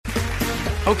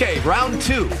Okay, round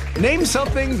 2. Name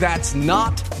something that's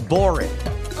not boring.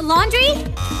 A laundry?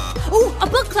 Ooh, a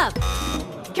book club.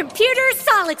 Computer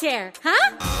solitaire,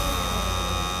 huh?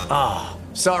 Ah, oh,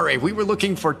 sorry, we were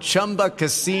looking for Chumba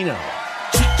Casino.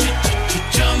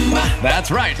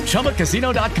 That's right,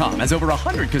 ChumbaCasino.com has over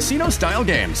 100 casino-style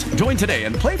games. Join today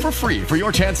and play for free for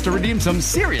your chance to redeem some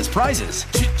serious prizes.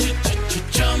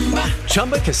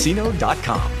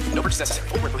 ChumbaCasino.com. No purchase necessary.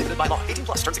 Void where prohibited by law. 18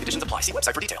 plus terms and conditions apply. See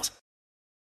website for details.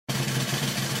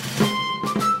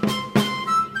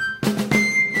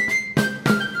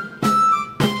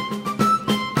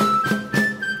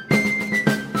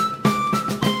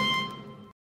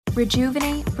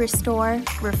 Rejuvenate, restore,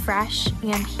 refresh,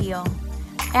 and heal.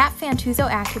 At Fantuzzo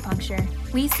Acupuncture,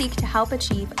 we seek to help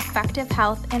achieve effective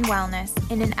health and wellness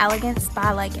in an elegant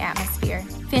spa-like atmosphere.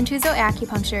 Fantuzzo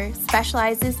Acupuncture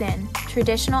specializes in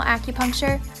traditional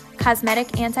acupuncture,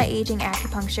 cosmetic anti-aging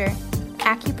acupuncture,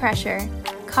 acupressure,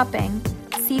 cupping,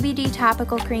 CBD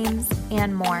topical creams,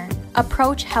 and more.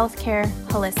 Approach healthcare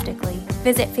holistically.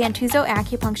 Visit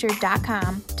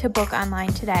FantuzzoAcupuncture.com to book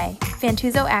online today.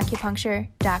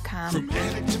 FantuzzoAcupuncture.com. From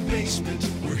attic to basement,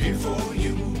 we're here for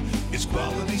you. It's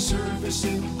quality service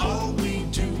in all we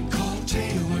do. Call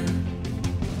Taylor.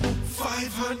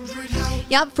 500 help.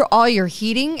 Yep, for all your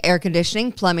heating, air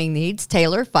conditioning, plumbing needs,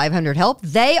 Taylor 500 Help.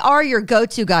 They are your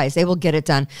go-to guys. They will get it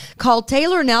done. Call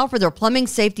Taylor now for their Plumbing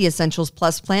Safety Essentials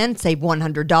Plus plan. Save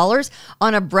 $100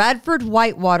 on a Bradford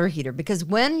White water heater, because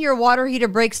when your water heater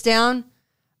breaks down,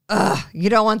 you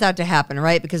don't want that to happen,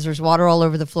 right? Because there's water all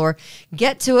over the floor.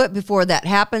 Get to it before that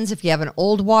happens. If you have an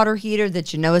old water heater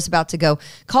that you know is about to go,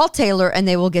 call Taylor and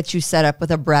they will get you set up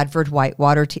with a Bradford White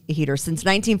water heater. Since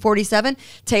 1947,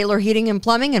 Taylor Heating and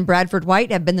Plumbing and Bradford White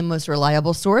have been the most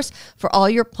reliable source for all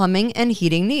your plumbing and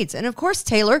heating needs. And of course,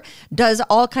 Taylor does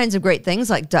all kinds of great things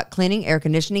like duct cleaning, air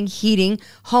conditioning, heating,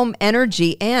 home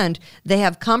energy, and they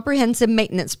have comprehensive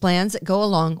maintenance plans that go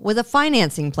along with a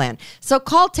financing plan. So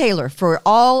call Taylor for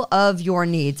all of your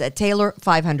needs at Taylor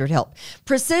 500 Help.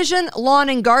 Precision Lawn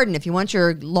and Garden. If you want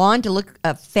your lawn to look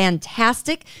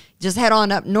fantastic, just head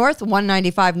on up north,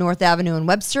 195 North Avenue in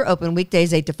Webster, open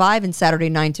weekdays 8 to 5 and Saturday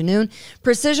 9 to noon.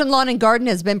 Precision Lawn and Garden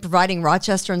has been providing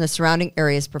Rochester and the surrounding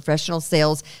areas professional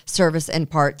sales, service, and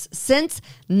parts since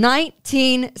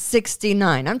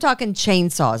 1969. I'm talking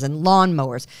chainsaws and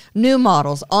lawnmowers, new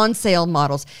models, on-sale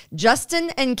models. Justin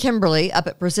and Kimberly up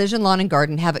at Precision Lawn and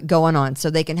Garden have it going on,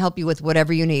 so they can help you with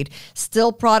whatever you need.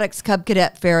 Stihl Products, Cub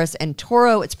Cadet, Ferris, and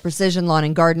Toro. It's Precision Lawn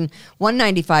and Garden,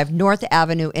 195 North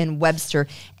Avenue in Webster.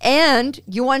 And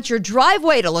you want your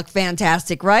driveway to look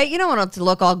fantastic, right? You don't want it to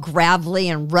look all gravelly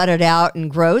and rutted out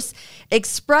and gross.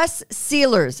 Express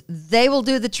Sealers, they will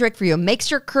do the trick for you.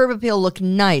 Makes your curb appeal look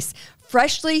nice.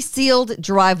 Freshly sealed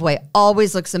driveway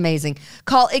always looks amazing.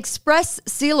 Call Express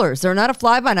Sealers. They're not a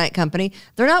fly-by-night company.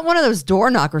 They're not one of those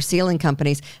door knocker sealing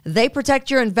companies. They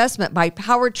protect your investment by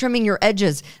power trimming your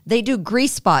edges. They do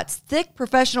grease spots, thick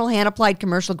professional hand-applied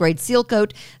commercial-grade seal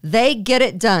coat. They get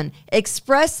it done.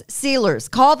 Express Sealers.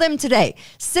 Call them today.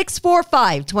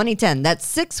 645-2010.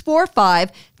 That's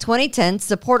 645-2010.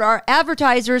 Support our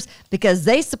advertisers because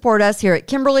they support us here at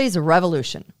Kimberly's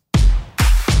Revolution.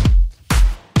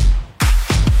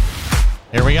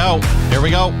 Here we go. Here we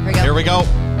go. Here we go.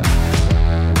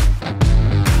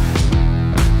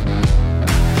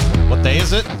 What day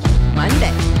is it?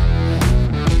 Monday.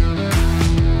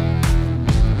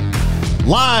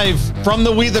 Live from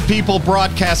the We the People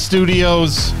broadcast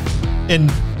studios in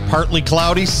partly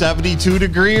cloudy,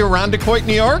 72-degree Irondequoit,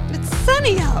 New York. It's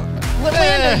sunny out. What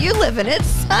land are you live in? It's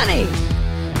sunny.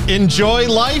 Enjoy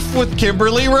life with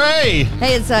Kimberly Ray.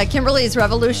 Hey, it's Kimberly's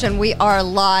Revolution. We are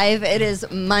live. It is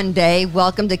Monday.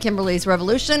 Welcome to Kimberly's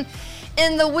Revolution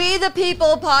in the We the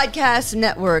People Podcast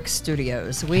Network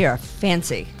studios. We are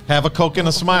fancy. Have a Coke and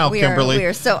a smile, Kimberly.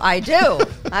 I do.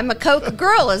 I'm a Coke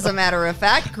girl, as a matter of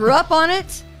fact. Grew up on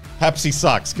it. Pepsi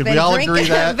sucks. Can we all agree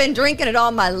that? I've been drinking it all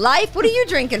my life. What are you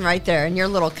drinking right there in your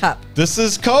little cup? This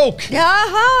is Coke.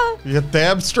 Uh-huh. You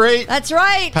damn straight. That's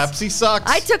right. Pepsi sucks.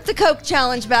 I took the Coke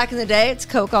challenge back in the day. It's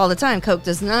Coke all the time. Coke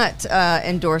does not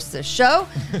endorse this show,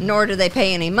 nor do they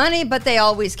pay any money, but they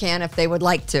always can if they would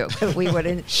like to. We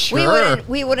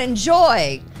would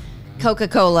enjoy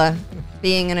Coca-Cola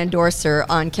being an endorser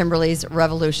on Kimberly's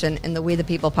Revolution in the We the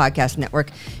People Podcast Network.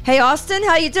 Hey, Austin,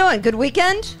 how you doing? Good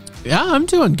weekend? Yeah, I'm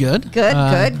doing good. Good.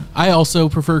 I also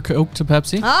prefer Coke to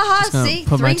Pepsi. See,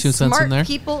 put my 3 2 cents in there. Smart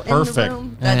people Perfect. in the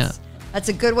room. That's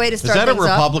a good way to start. Is that a things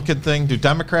Republican thing? Do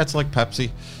Democrats like Pepsi?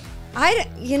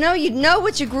 You know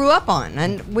what you grew up on,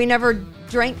 and we never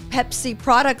drank Pepsi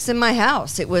products in my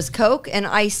house. It was Coke and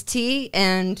iced tea,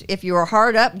 and if you were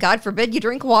hard up, God forbid, you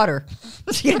drink water.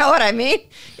 You know what I mean?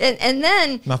 And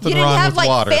then Nothing you didn't wrong have with like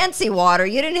water. fancy water.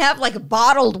 You didn't have like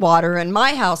bottled water in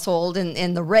my household,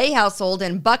 in the Ray household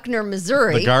in Buckner,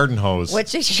 Missouri. The garden hose.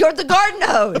 Which is you're the garden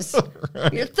hose.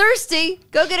 Right. You're thirsty,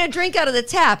 go get a drink out of the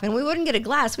tap. And we wouldn't get a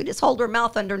glass. We just hold our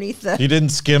mouth underneath the... You didn't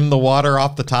skim the water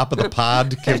off the top of the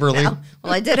pod, Kimberly? No.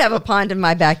 Well, I did have a pond in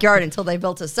my backyard until they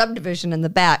built a subdivision in the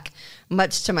back,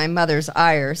 much to my mother's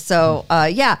ire. So,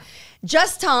 yeah.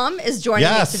 Just Tom is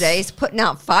joining me today. He's putting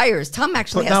out fires. Tom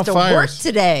actually has to work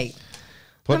today.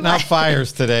 Putting out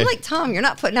fires today. I'm like, Tom, you're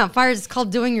not putting out fires. It's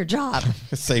called doing your job.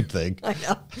 Same thing. I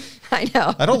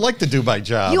know. I don't like to do my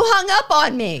job. You hung up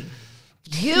on me.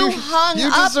 You hung up on me.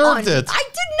 You deserved it. I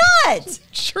did not.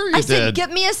 Sure you I did. said,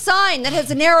 get me a sign that has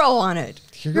an arrow on it.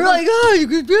 You're like, oh, you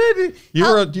good baby. You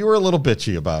were a little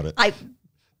bitchy about it.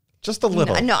 Just a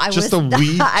little. No, I just was a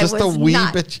wee, not. just a wee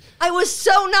bitch. I was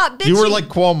so not bitchy. You were like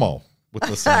Cuomo with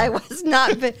the sign. I was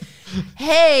not.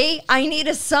 Hey, I need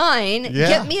a sign. Yeah.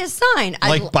 Get me a sign.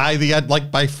 Like by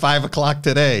 5:00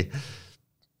 today.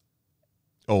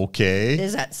 Okay.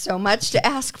 Is that so much to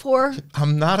ask for?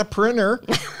 I'm not a printer.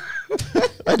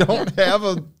 I don't have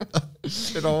the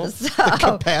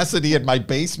capacity in my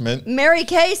basement. Mary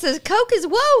Kay says Coke is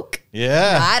woke.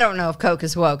 Yeah. I don't know if Coke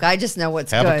is woke. I just know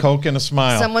what's Have good. a Coke and a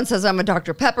smile. Someone says I'm a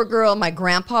Dr. Pepper girl. My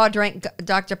grandpa drank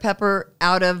Dr. Pepper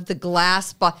out of the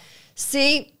glass bottle.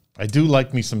 See, I do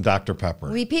like me some Dr.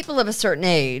 Pepper. we people of a certain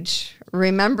age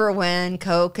remember when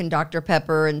Coke and Dr.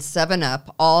 Pepper and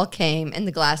 7-Up all came in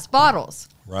the glass bottles.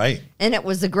 Right. And it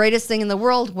was the greatest thing in the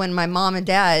world when my mom and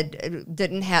dad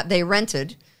they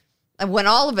rented. And when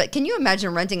all of it, can you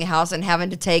imagine renting a house and having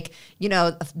to take,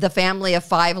 the family of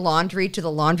 5 laundry to the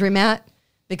laundromat?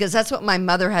 Because that's what my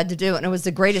mother had to do. And it was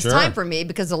the greatest time for me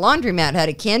because the laundromat had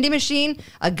a candy machine,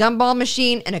 a gumball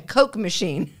machine, and a Coke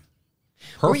machine.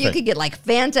 Perfect. Where you could get like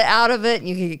Fanta out of it and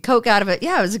you could get Coke out of it.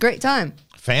 Yeah, it was a great time.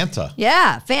 Fanta.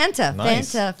 Yeah, Fanta.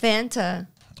 Nice. Fanta.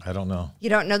 I don't know. You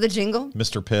don't know the jingle?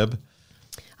 Mr. Pibb.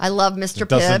 I love Mr.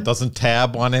 Pibb. Doesn't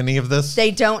Tab want any of this?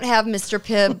 They don't have Mr.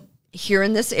 Pibb here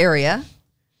in this area.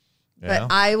 Yeah.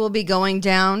 But I will be going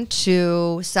down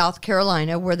to South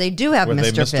Carolina where they do have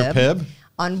Mr. Pibb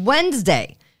on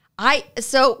Wednesday.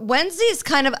 So Wednesday is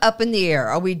kind of up in the air.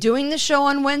 Are we doing the show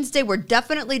on Wednesday? We're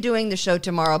definitely doing the show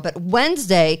tomorrow, but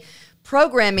Wednesday,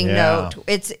 programming note,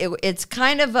 it's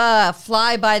kind of a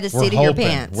fly by the seat of your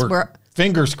pants. We're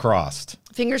fingers crossed.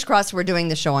 Fingers crossed we're doing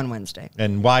the show on Wednesday.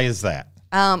 And why is that?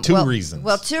 Two reasons.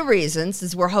 Well, 2 reasons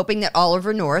is we're hoping that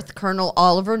Colonel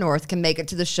Oliver North can make it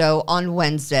to the show on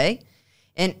Wednesday.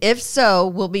 And if so,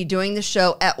 we'll be doing the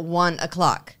show at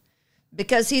 1:00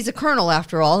 because he's a colonel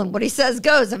after all. And what he says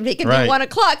goes. If he can do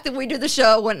 1:00, then we do the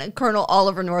show when Colonel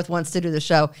Oliver North wants to do the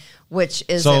show, which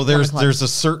is so at there's 1:00. there's a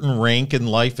certain rank in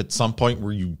life at some point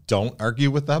where you don't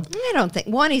argue with them. I don't think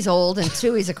 1, he's old, and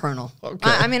 2, he's a colonel. Okay.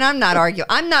 I mean, I'm not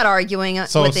arguing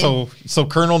with him. So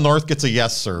Colonel North gets a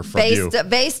yes, sir, from you.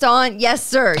 Based on yes,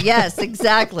 sir. Yes,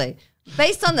 exactly.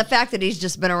 Based on the fact that he's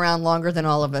just been around longer than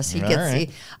all of us, he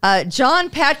gets. John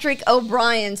Patrick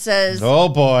O'Brien says, "Oh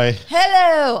boy,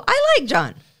 hello." I like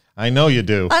John. I know you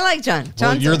do. I like John.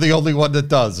 Well, you're the only one that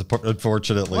does,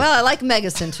 unfortunately. Well, I like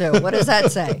Megason too. What does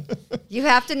that say? You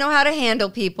have to know how to handle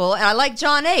people, and I like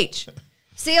John H.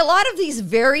 See, a lot of these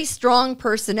very strong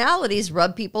personalities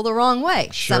rub people the wrong way.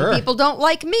 Sure. Some people don't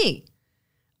like me.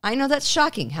 I know that's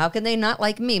shocking. How can they not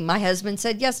like me? My husband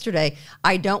said yesterday,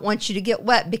 I don't want you to get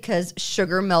wet because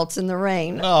sugar melts in the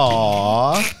rain.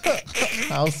 Aw,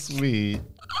 how sweet.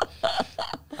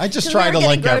 I just try to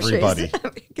like everybody.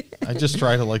 I just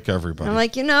try to like everybody. I'm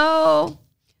like, people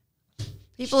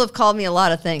have called me a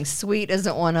lot of things. Sweet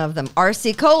isn't one of them.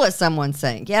 RC Cola, someone's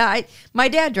saying. Yeah, my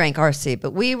dad drank RC,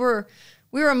 but we were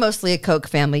mostly a Coke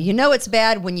family. You know it's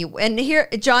bad when and here,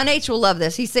 John H. will love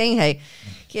this. He's saying, hey,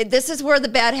 this is where the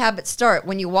bad habits start.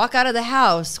 When you walk out of the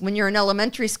house, when you're in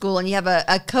elementary school and you have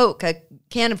a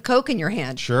can of Coke in your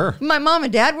hand. Sure. My mom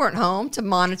and dad weren't home to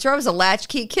monitor. I was a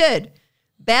latchkey kid.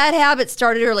 Bad habits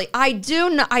started early.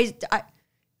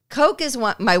 Coke is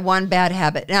my one bad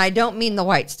habit. And I don't mean the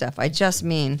white stuff. I just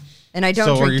mean, and I don't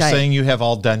drink So are you diet. saying you have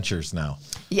all dentures now?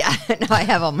 Yeah, no, I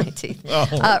have all my teeth. Oh,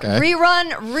 okay.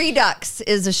 Rerun Redux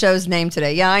is the show's name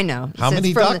today. Yeah, I know. How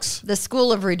many from ducks? The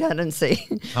School of Redundancy.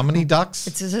 How many ducks?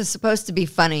 It's supposed to be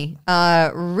funny.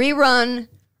 Rerun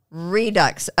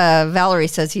Redux. Valerie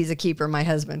says he's a keeper, my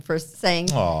husband, for saying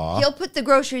he'll put the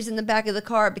groceries in the back of the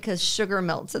car because sugar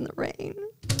melts in the rain.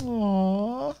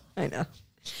 Aww. I know.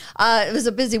 It was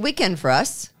a busy weekend for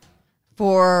us.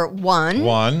 for one.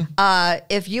 One.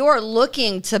 If you are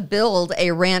looking to build a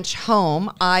ranch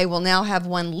home, I will now have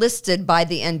one listed by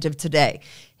the end of today.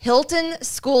 Hilton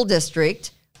School District,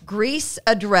 Greece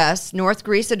address, North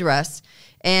Greece address.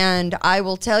 And I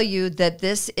will tell you that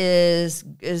this is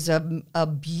a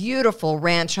beautiful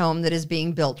ranch home that is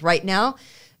being built right now.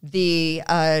 The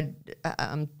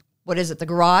what is it? The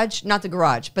garage? Not the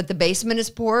garage, but the basement is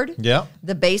poured. Yeah.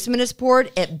 The basement is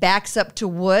poured. It backs up to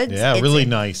woods. Yeah, really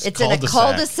nice. It's in a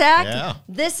cul-de-sac. Yeah.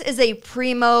 This is a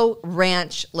primo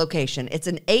ranch location. It's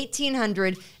an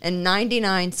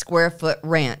 1,899 square foot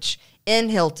ranch in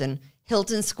Hilton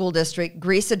School District,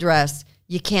 Greece address.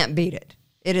 You can't beat it.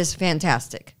 It is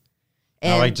fantastic.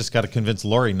 Now And I just got to convince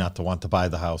Lori not to want to buy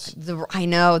the house. I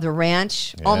know the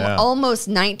ranch, Yeah. almost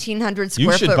 1,900 square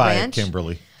You foot should buy ranch. it,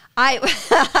 Kimberly. I'm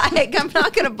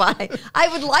not going to buy. I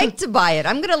would like to buy it.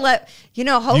 I'm going to let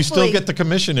hopefully You still get the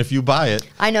commission if you buy it.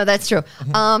 I know that's true.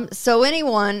 So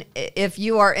anyone, if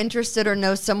you are interested or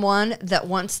know someone that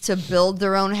wants to build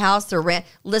their own house or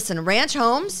listen, ranch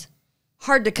homes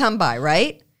hard to come by,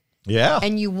 right? Yeah.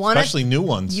 And you want especially new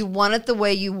ones You want it the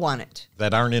way you want it.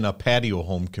 that aren't in a patio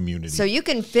home community. So you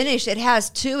can finish. It has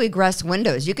 2 egress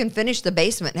windows. You can finish the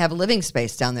basement and have a living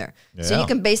space down there. So Yeah. you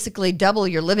can basically double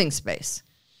your living space.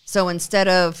 So instead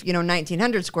of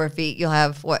 1,900 square feet, you'll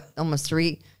have almost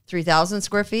 3,000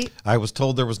 square feet. I was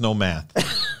told there was no math.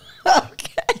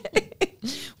 Okay.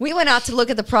 We went out to look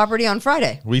at the property on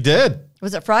Friday. We did.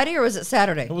 Was it Friday or was it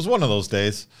Saturday? It was one of those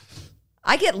days.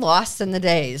 I get lost in the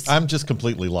days. I'm just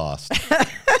completely lost.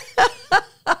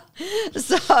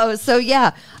 So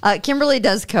yeah, Kimberly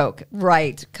does Coke,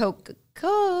 right?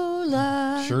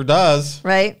 Coca-Cola, Sure does.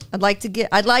 right? I'd like to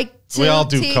We all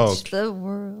do teach Coke. the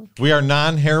world. We are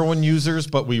non-heroin users,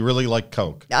 but we really like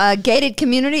Coke. Gated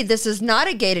community. This is not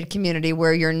a gated community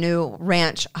where your new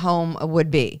ranch home would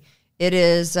be. It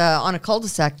is on a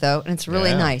cul-de-sac though, and it's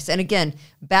really Yeah. nice. And again,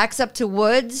 backs up to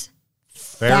woods.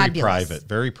 Very Fabulous. private.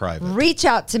 Very private. Reach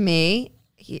out to me.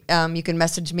 You can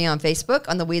message me on Facebook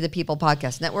on the We the People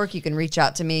Podcast Network. You can reach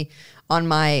out to me on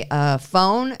my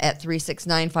phone at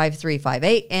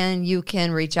 369-5358. And you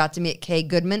can reach out to me at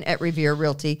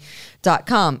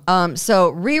kgoodman@revererealty.com.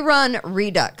 So Rerun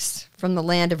Redux from the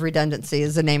Land of Redundancy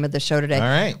is the name of the show today. All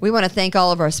right. We want to thank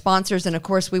all of our sponsors. And, of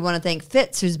course, we want to thank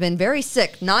Fitz, who's been very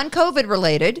sick, non-COVID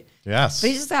related. Yes.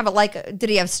 But he just have did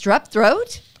he have strep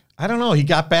throat? I don't know. He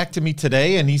got back to me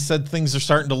today, and he said things are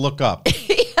starting to look up.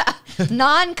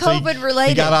 Non-COVID So related.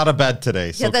 He got out of bed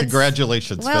today, so Yeah, that's-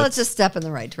 congratulations, Well, Fitz. it's a step in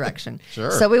the right direction.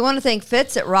 Sure. So we want to thank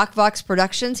Fitz at Rockvox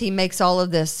Productions. He makes all of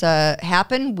this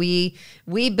happen. We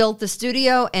built the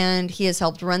studio, and he has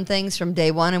helped run things from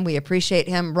day one, and we appreciate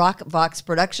him. Rockvox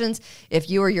Productions. If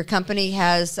you or your company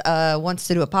wants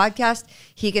to do a podcast,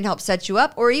 he can help set you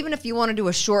up. Or even if you want to do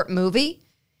a short movie,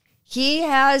 he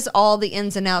has all the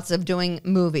ins and outs of doing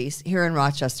movies here in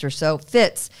Rochester. So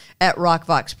Fitz at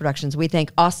Rockvox Productions. We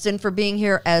thank Austin for being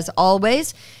here as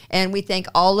always. And we thank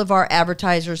all of our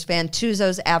advertisers,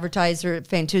 Fantuzzo's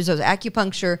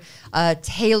Acupuncture,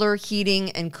 Taylor Heating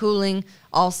and Cooling,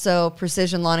 also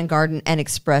Precision Lawn and Garden, and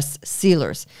Express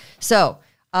Sealers. So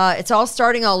it's all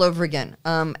starting all over again.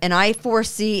 And I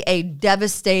foresee a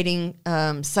devastating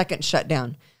second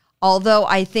shutdown. Although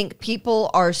I think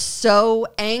people are so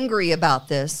angry about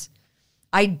this,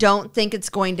 I don't think it's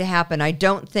going to happen. I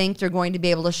don't think they're going to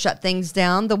be able to shut things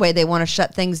down the way they want to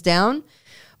shut things down.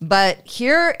 But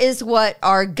here is what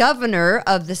our governor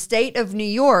of the state of New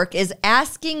York is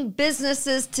asking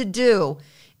businesses to do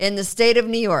in the state of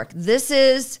New York. This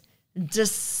is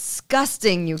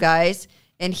disgusting, you guys.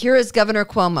 And here is Governor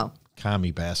Cuomo. Commie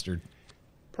bastard.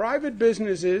 Private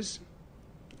businesses,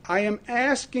 I am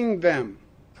asking them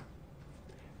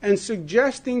and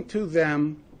suggesting to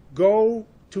them go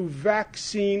to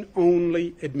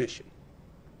vaccine-only admission.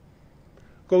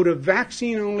 Go to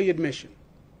vaccine-only admission.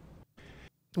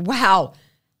 Wow.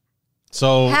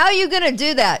 So How are you going to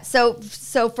do that? So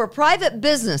for private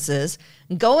businesses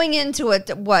going into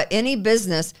any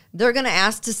business, they're going to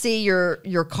ask to see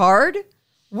your card?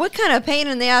 What kind of pain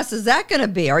in the ass is that going to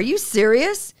be? Are you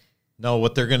serious? no,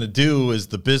 what they're going to do is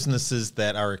the businesses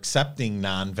that are accepting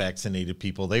non-vaccinated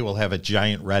people, they will have a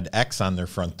giant red X on their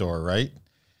front door, right?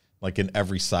 Like in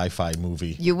every sci-fi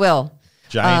movie. You will.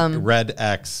 Giant red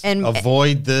X. and-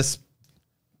 Avoid this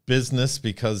business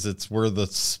because it's where the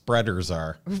spreaders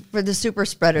are. For the super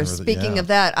spreaders. Or the- Speaking yeah. of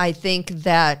that, I think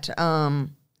that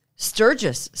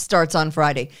Sturgis starts on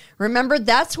Friday. Remember,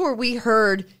 that's where we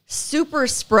heard super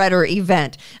spreader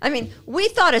event. I mean, we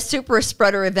thought a super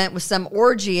spreader event was some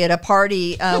orgy at a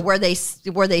party where they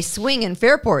swing in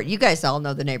Fairport. You guys all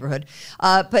know the neighborhood.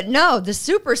 But no, the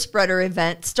super spreader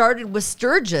event started with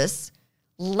Sturgis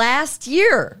last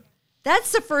year.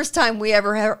 That's the first time we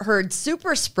ever heard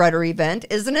super spreader event,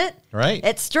 isn't it? Right.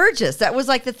 At Sturgis. That was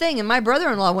like the thing. And my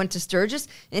brother-in-law went to Sturgis,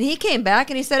 and he came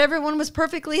back, and he said everyone was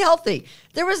perfectly healthy.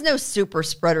 There was no super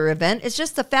spreader event. It's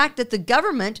just the fact that the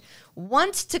government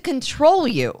wants to control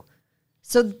you.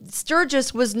 So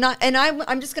Sturgis was not, and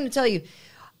I'm just going to tell you,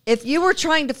 if you were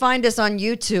trying to find us on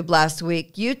YouTube last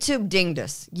week, YouTube dinged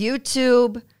us.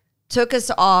 YouTube took us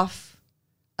off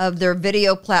of their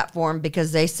video platform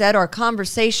because they said our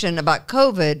conversation about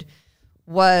COVID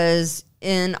was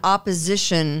in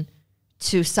opposition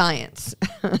to science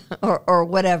or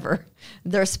whatever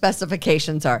their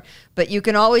specifications are. But you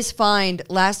can always find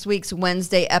last week's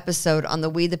Wednesday episode on the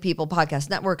We the People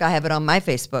Podcast Network. I have it on my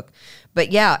Facebook.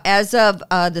 But yeah, as of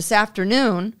this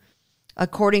afternoon,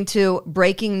 according to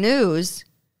breaking news,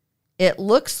 it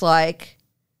looks like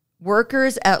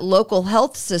workers at local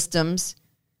health systems,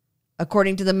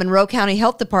 according to the Monroe County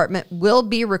Health Department, will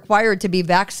be required to be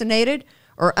vaccinated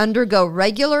or undergo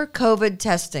regular COVID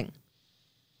testing.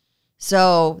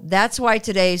 So that's why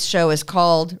today's show is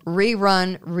called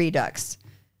Rerun Redux.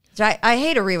 I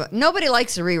hate a rerun. Nobody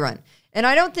likes a rerun. And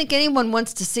I don't think anyone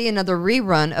wants to see another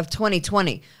rerun of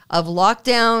 2020, of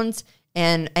lockdowns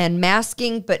and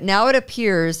masking. But now it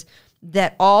appears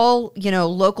that all,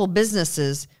 local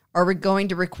businesses are going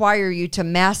to require you to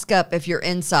mask up if you're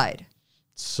inside.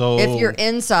 So if you're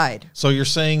inside. So you're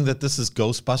saying that this is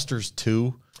Ghostbusters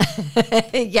 2? Yeah.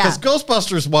 Because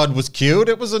Ghostbusters 1 was cute.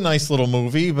 It was a nice little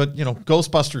movie, but,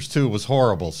 Ghostbusters 2 was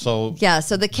horrible. So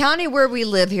the county where we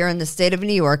live here in the state of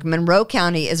New York, Monroe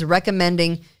County, is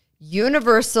recommending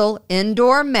universal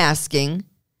indoor masking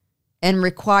and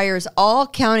requires all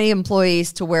county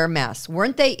employees to wear masks.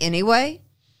 Weren't they anyway?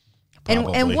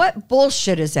 And what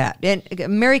bullshit is that? And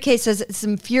Mary Kay says it's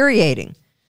infuriating.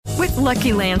 With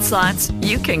Lucky Land Slots,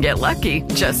 you can get lucky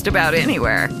just about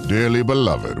anywhere. Dearly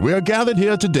beloved, we are gathered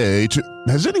here today to...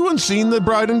 Has anyone seen the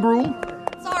bride and groom?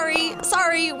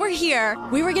 Sorry, we're here.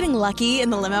 We were getting lucky in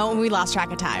the limo and we lost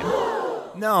track of time.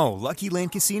 No, Lucky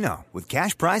Land Casino, with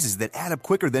cash prizes that add up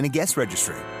quicker than a guest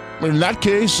registry. In that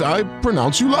case, I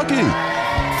pronounce you lucky.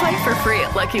 Play for free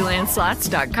at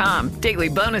LuckyLandSlots.com. Daily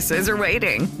bonuses are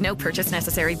waiting. No purchase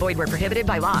necessary. Void where prohibited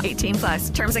by law.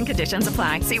 18+. Terms and conditions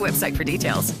apply. See website for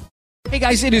details. Hey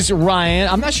guys, it is Ryan.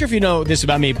 I'm not sure if you know this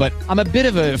about me, but I'm a bit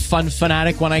of a fun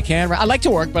fanatic when I can. I like to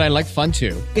work, but I like fun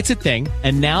too. It's a thing.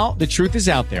 And now the truth is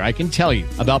out there. I can tell you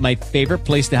about my favorite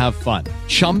place to have fun.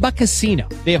 Chumba Casino.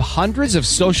 They have hundreds of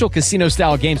social casino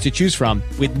style games to choose from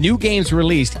with new games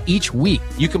released each week.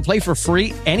 You can play for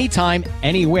free anytime,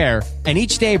 anywhere. And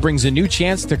each day brings a new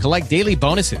chance to collect daily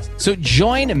bonuses. So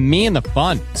join me in the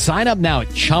fun. Sign up now at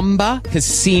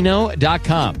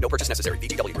ChumbaCasino.com. No purchase necessary.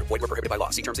 VGW. Void where prohibited by law.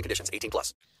 See terms and conditions.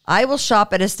 18+. I will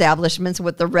shop at establishments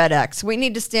with the red X. We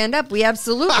need to stand up. We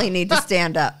absolutely need to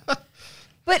stand up.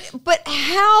 But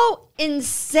how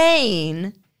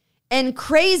insane and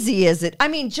crazy is it? I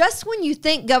mean, just when you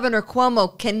think Governor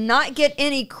Cuomo cannot get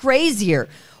any crazier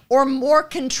or more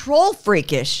control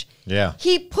freakish,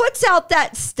 he puts out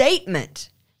that statement.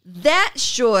 That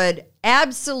should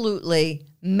absolutely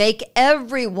make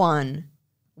everyone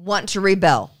want to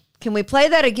rebel. Can we play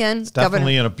that again? It's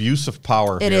definitely an abuse of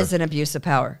power. It is an abuse of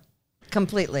power.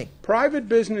 Completely. Private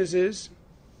businesses,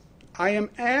 I am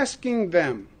asking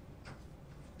them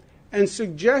and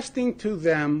suggesting to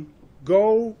them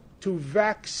go to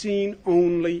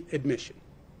vaccine-only admission.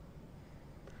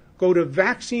 Go to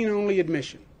vaccine-only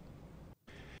admission.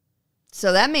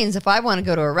 So that means if I want to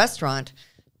go to a restaurant,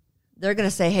 they're going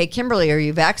to say, hey, Kimberly, are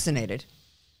you vaccinated?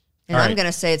 And I'm going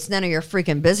to say, it's none of your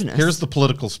freaking business. Here's the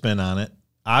political spin on it.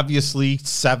 Obviously,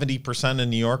 70% of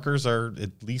New Yorkers are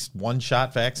at least one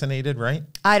shot vaccinated, right?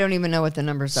 I don't even know what the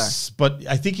numbers are. But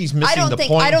I think he's missing the point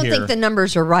here. I don't think the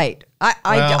numbers are right.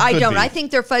 I don't. Be. I think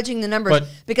they're fudging the numbers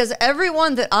because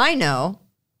everyone that I know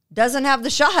doesn't have the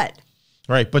shot.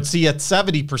 Right. But see, at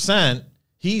 70%,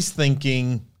 he's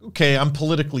thinking, okay, I'm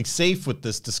politically safe with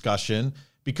this discussion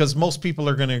because most people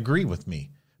are going to agree with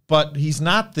me. But he's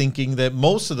not thinking that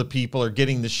most of the people are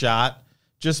getting the shot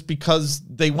just because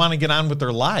they want to get on with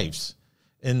their lives.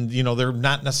 And, they're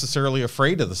not necessarily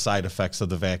afraid of the side effects of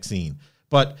the vaccine.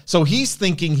 But so he's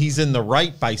thinking he's in the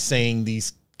right by saying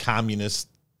these communist,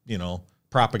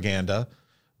 propaganda.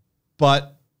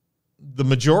 But the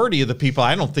majority of the people,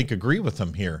 I don't think, agree with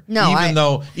him here.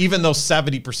 No, even though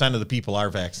 70% of the people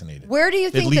are vaccinated. Where do you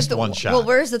think at least one shot? Well,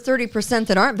 where's the 30%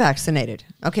 that aren't vaccinated?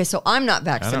 Okay, so I'm not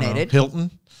vaccinated.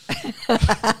 Hilton.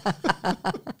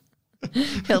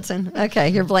 Hilton. Okay,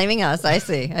 you're blaming us. I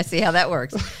see how that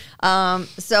works.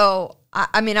 So,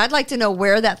 I mean, I'd like to know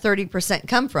where that 30%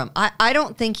 come from. I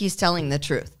don't think he's telling the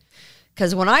truth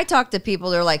Because when I talk to people,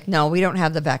 they're like, no, we don't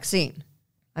have the vaccine.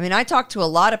 I mean, I talked to a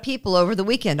lot of people over the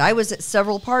weekend. I was at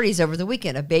several parties over the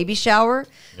weekend, a baby shower.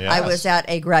 Yes. I was at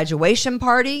a graduation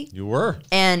party. You were.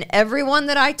 And everyone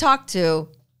that I talked to,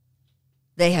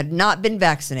 they had not been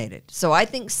vaccinated. So I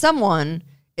think someone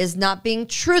is not being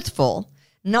truthful.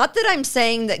 Not that I'm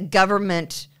saying that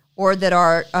government or that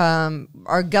our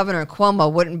Governor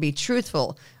Cuomo wouldn't be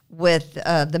truthful with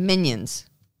the minions,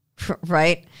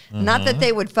 right? Mm-hmm. Not that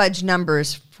they would fudge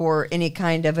numbers for any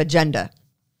kind of agenda.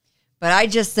 But I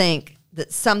just think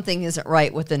that something isn't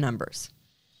right with the numbers.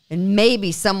 And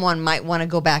maybe someone might want to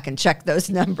go back and check those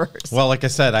numbers. Well, like I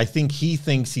said, I think he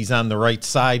thinks he's on the right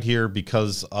side here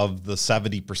because of the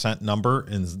 70% number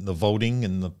in the voting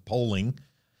and the polling.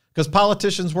 Because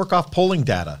politicians work off polling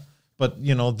data. But,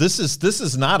 you know, this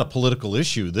is not a political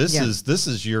issue. This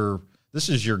is your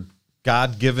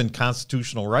God-given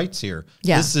constitutional rights here.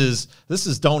 Yeah. This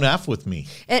is don't F with me.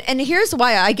 And here's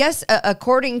why. I guess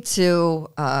according to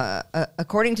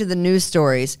the news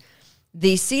stories,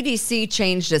 the CDC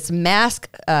changed its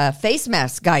face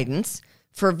mask guidance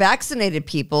for vaccinated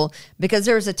people because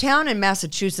there's a town in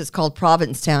Massachusetts called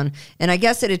Provincetown, and I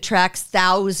guess it attracts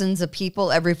thousands of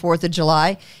people every 4th of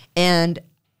July. And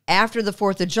after the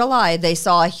 4th of July, they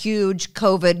saw a huge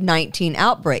COVID-19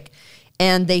 outbreak.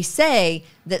 And they say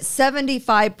that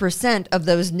 75% of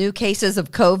those new cases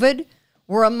of COVID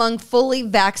were among fully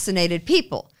vaccinated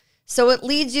people. So it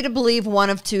leads you to believe one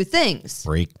of two things.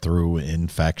 Breakthrough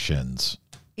infections.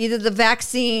 Either the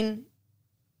vaccine.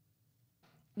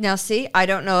 Now, see, I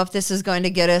don't know if this is going to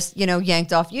get us,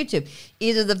 yanked off YouTube.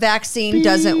 Either the vaccine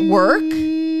doesn't work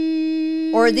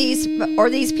or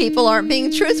these people aren't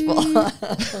being truthful.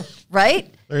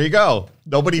 Right? There you go.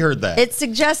 Nobody heard that. It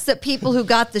suggests that people who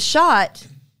got the shot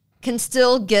can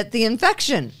still get the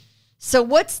infection. So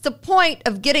what's the point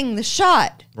of getting the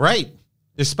shot? Right.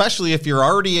 Especially if you're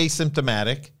already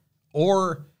asymptomatic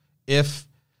or if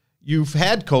you've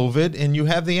had COVID and you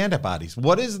have the antibodies.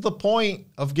 What is the point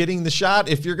of getting the shot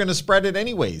if you're going to spread it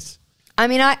anyways? I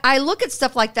mean, I look at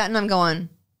stuff like that and I'm going,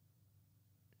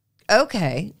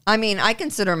 okay. I mean, I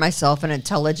consider myself an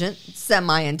intelligent,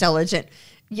 semi-intelligent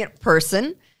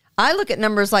person. I look at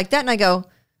numbers like that and I go,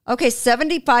 okay,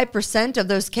 75% of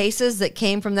those cases that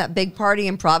came from that big party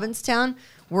in Provincetown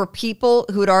were people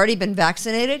who had already been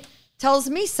vaccinated. Tells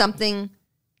me something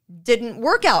didn't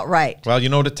work out right. Well, you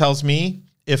know what it tells me?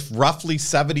 If roughly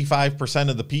 75%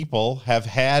 of the people have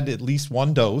had at least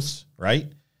one dose,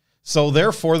 right? So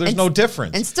therefore, there's no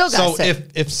difference. And still got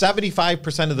sick. If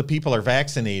 75% of the people are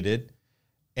vaccinated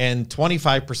and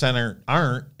 25%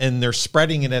 aren't, and they're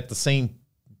spreading it at the same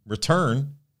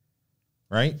return,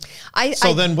 right?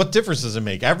 Then what difference does it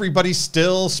make? Everybody's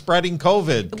still spreading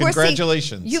COVID.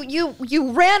 Congratulations.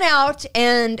 You ran out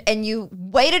and you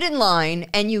waited in line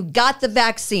and you got the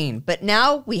vaccine, but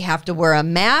now we have to wear a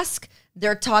mask.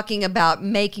 They're talking about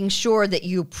making sure that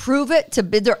you prove it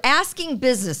they're asking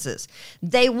businesses.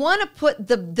 They want to put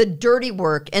the dirty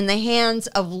work in the hands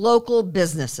of local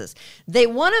businesses. They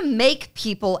want to make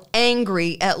people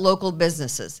angry at local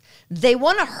businesses. They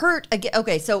want to hurt again.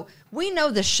 Okay, so we know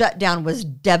the shutdown was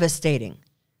devastating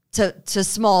to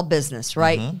small business,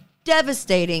 right? Mm-hmm.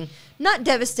 Devastating. Not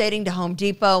devastating to Home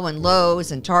Depot and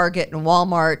Lowe's and Target and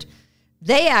Walmart.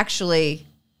 They actually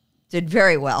did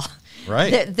very well.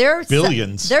 Right. Their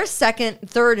billions. Their second,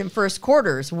 third, and first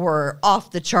quarters were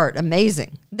off the chart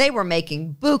amazing. They were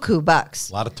making buku bucks.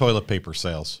 A lot of toilet paper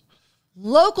sales.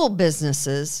 Local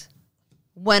businesses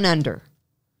went under.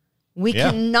 We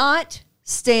cannot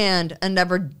stand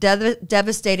another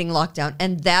devastating lockdown,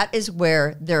 and that is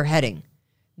where they're heading.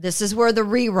 This is where the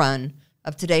rerun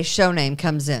of today's show name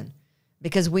comes in,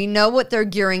 because we know what they're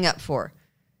gearing up for.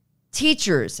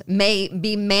 Teachers may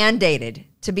be mandated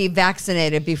to be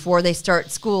vaccinated before they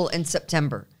start school in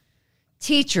September.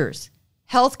 Teachers,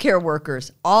 healthcare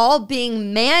workers, all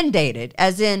being mandated,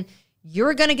 as in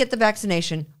you're going to get the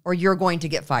vaccination or you're going to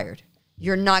get fired.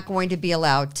 You're not going to be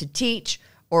allowed to teach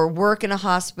or work in a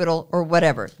hospital or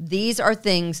whatever. These are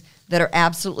things that are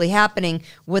absolutely happening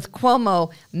with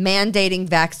Cuomo mandating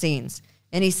vaccines.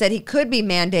 And he said he could be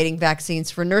mandating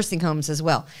vaccines for nursing homes as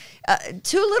well.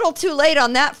 Too little, too late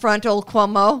on that front, old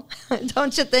Cuomo,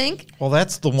 don't you think? Well,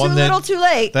 that's the one too little, too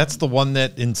late. That's the one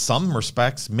that, in some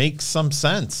respects, makes some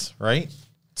sense, right?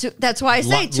 That's why I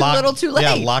say too little, too late.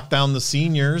 Yeah, lock down the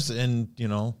seniors, and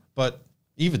but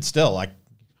even still,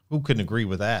 who couldn't agree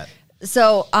with that?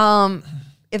 So,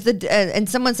 if and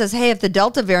someone says, "Hey, if the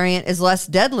Delta variant is less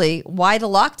deadly, why the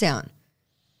lockdown?"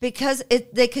 Because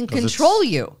they can control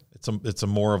you. It's a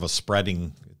more of a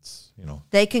spreading.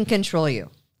 They can control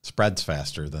you. Spreads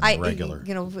faster than the regular.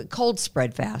 Cold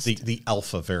spread fast. The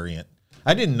alpha variant.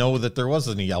 I didn't know that there was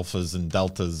any alphas and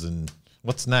deltas and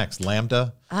what's next?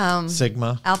 Lambda?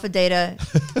 Sigma? Alpha Data.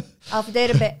 Alpha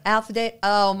Data.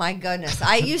 Oh my goodness!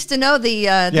 I used to know the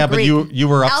yeah, Greek. but you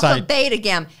were upside.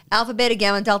 Alpha Beta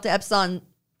Gamma Delta Epsilon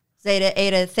Zeta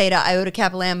Eta Theta Iota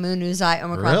Kappa Lambda Mu Nu Xi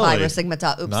Omicron Pi Rho Sigma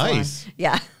Tau Upsilon. Nice.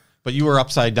 Yeah. But you were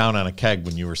upside down on a keg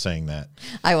when you were saying that.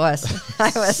 I was.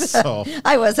 So.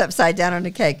 I was upside down on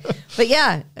a keg. But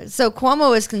yeah, so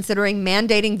Cuomo is considering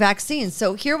mandating vaccines.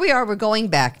 So here we are. We're going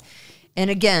back,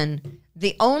 and again,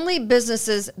 the only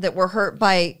businesses that were hurt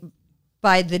by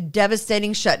the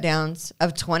devastating shutdowns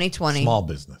of 2020. Small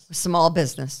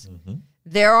business. Mm-hmm.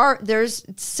 There's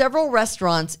several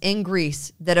restaurants in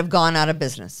Greece that have gone out of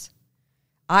business.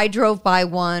 I drove by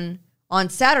one on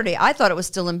Saturday. I thought it was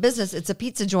still in business. It's a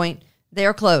pizza joint.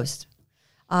 They're closed.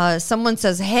 Someone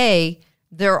says, hey,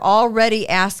 they're already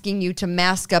asking you to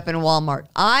mask up in Walmart.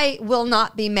 I will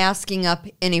not be masking up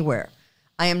anywhere.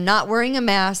 I am not wearing a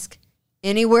mask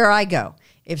anywhere I go.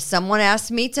 If someone asks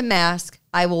me to mask,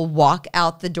 I will walk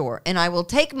out the door and I will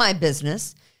take my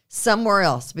business somewhere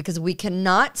else because we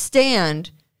cannot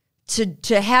stand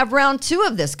to have round 2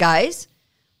 of this, guys.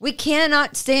 We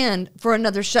cannot stand for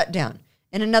another shutdown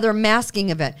and another masking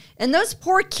event. And those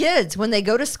poor kids, when they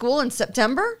go to school in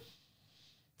September,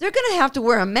 they're going to have to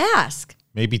wear a mask.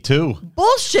 Maybe 2.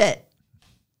 Bullshit.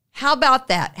 How about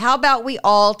that? How about we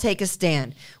all take a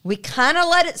stand? We kind of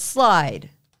let it slide.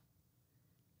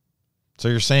 So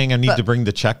you're saying I need to bring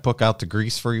the checkbook out to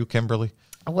Greece for you, Kimberly?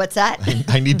 What's that?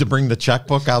 I need to bring the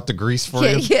checkbook out to Greece for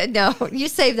you? Yeah, no, you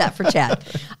save that for Chad.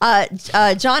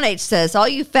 John H. says, all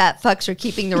you fat fucks are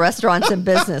keeping the restaurants in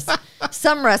business.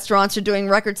 Some restaurants are doing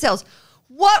record sales.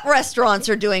 What restaurants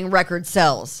are doing record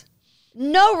sales?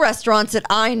 No restaurants that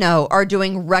I know are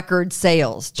doing record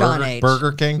sales, John H.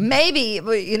 Burger King? Maybe,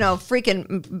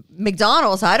 freaking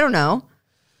McDonald's. I don't know.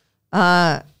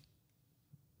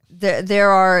 There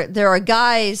are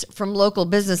guys from local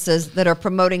businesses that are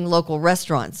promoting local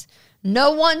restaurants.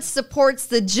 No one supports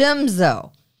the gyms,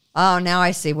 though. Oh, now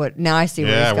I see where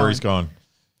he's going.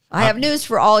 I have news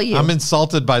for all you. I'm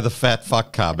insulted by the fat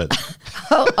fuck comment.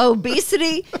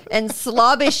 Obesity and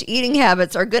slobbish eating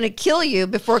habits are going to kill you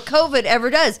before COVID ever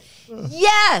does.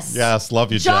 Yes. Yes,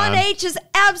 love you, John. John H. is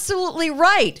absolutely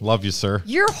right. Love you, sir.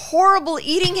 Your horrible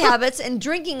eating habits and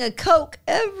drinking a Coke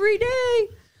every day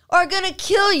are going to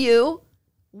kill you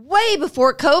way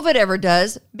before COVID ever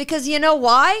does. Because you know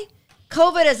why?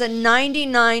 COVID has a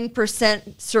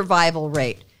 99% survival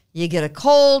rate. You get a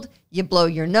cold, you blow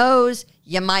your nose,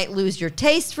 you might lose your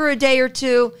taste for a day or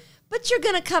two, but you're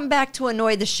going to come back to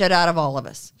annoy the shit out of all of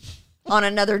us on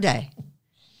another day.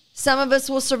 Some of us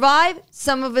will survive,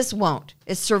 some of us won't.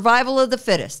 It's survival of the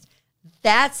fittest.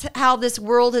 That's how this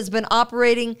world has been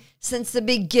operating since the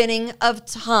beginning of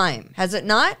time. Has it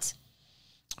not?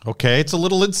 Okay, it's a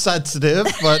little insensitive,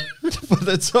 but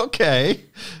it's okay.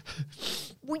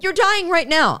 Well, you're dying right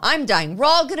now. I'm dying. We're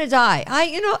all gonna die.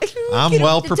 I'm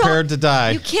well prepared to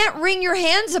die. You can't wring your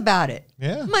hands about it.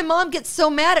 Yeah. My mom gets so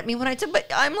mad at me when I tell,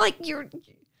 but I'm like, you've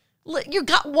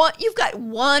got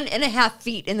 1.5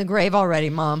 feet in the grave already,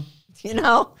 Mom.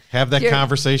 Have that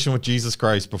conversation with Jesus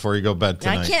Christ before you go to bed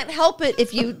tonight. I can't help it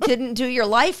if you didn't do your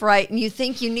life right and you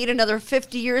think you need another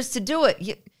 50 years to do it.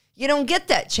 You don't get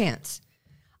that chance.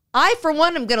 I, for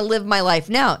one, am going to live my life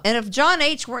now. And if John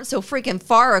H. weren't so freaking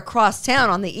far across town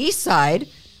on the east side,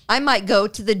 I might go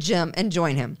to the gym and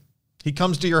join him. He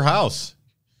comes to your house.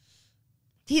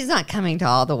 He's not coming to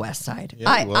all the west side. Yeah,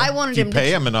 I wanted him to. If you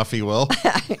pay him enough, he will.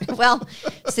 Well,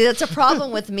 see, that's a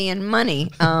problem with me and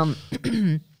money.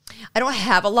 I don't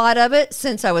have a lot of it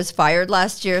since I was fired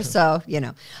last year. So,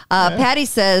 Patty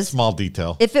says, small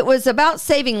detail. If it was about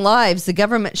saving lives, the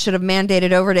government should have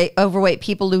mandated overweight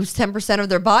people lose 10% of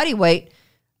their body weight.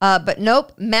 But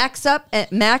nope, mask up and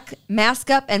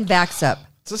vax up.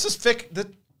 So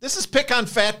this is pick on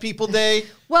fat people day.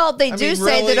 Well, they do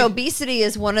say that obesity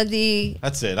is one of the.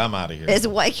 That's it. I'm out of here.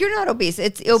 You're not obese.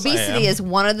 Obesity is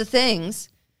one of the things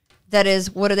that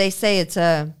is. What do they say? It's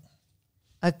a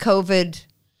COVID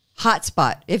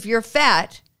hotspot. If you're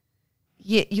fat,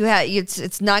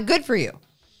 it's not good for you.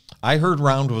 I heard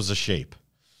round was a shape.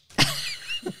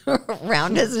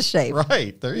 Round is a shape.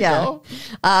 Right. There you go.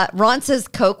 Ron says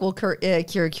Coke will cure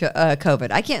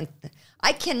COVID.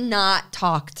 I cannot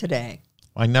talk today.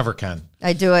 I never can.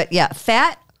 I do it. Yeah.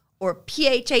 Fat or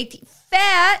PHAT.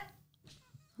 Fat.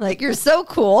 Like, you're so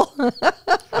cool.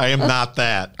 I am not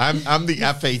that. I'm the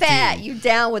FAT. Fat. You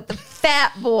down with the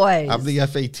fat boys. I'm the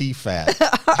FAT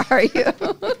fat. Are you?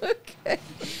 Okay.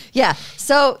 Yeah.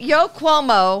 So Yo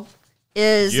Cuomo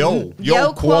is Yo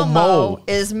Cuomo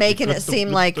is making it seem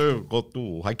like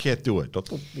I can't do it.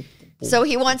 So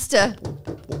he wants to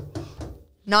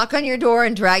knock on your door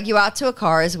and drag you out to a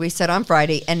car, as we said on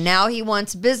Friday. And now he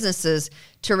wants businesses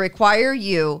to require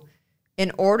you,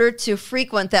 in order to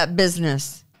frequent that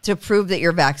business, to prove that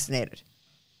you're vaccinated.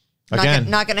 Again,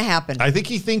 not going to happen. I think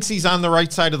he thinks he's on the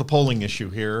right side of the polling issue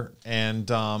here. And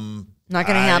not going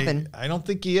to happen. I don't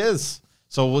think he is.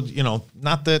 So,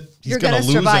 not that he's Going to to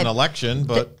lose survive. an election,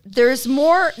 but There's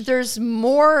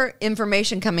more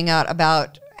information coming out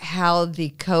about how the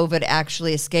COVID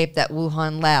actually escaped that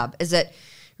Wuhan lab. Is that,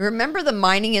 remember the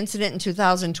mining incident in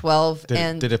 2012?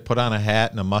 Did it put on a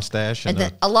hat and a mustache?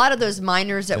 And a lot of those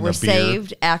miners that and were a beard?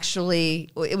 saved, actually,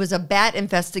 it was a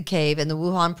bat-infested cave in the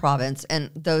Wuhan province,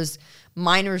 and those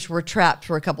miners were trapped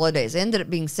for a couple of days. They ended up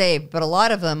being saved, but a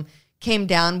lot of them came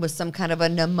down with some kind of a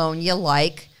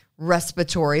pneumonia-like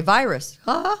respiratory virus.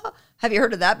 Have you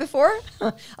heard of that before?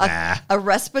 A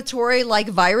respiratory-like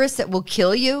virus that will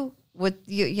kill you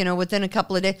within a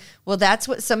couple of days. Well, that's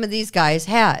what some of these guys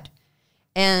had.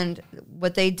 And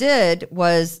what they did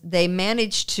was they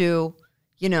managed to,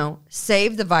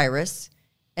 save the virus,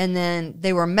 and then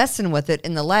they were messing with it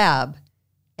in the lab.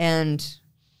 And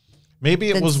maybe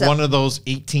it was one of those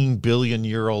 18 billion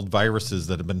year old viruses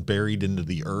that have been buried into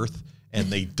the earth, and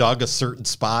they dug a certain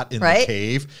spot in the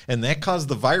cave, and that caused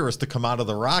the virus to come out of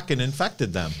the rock and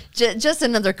infected them. Just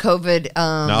another COVID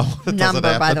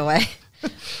number, by the way.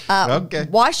 Okay.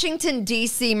 Washington,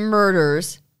 D.C.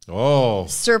 murders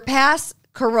surpass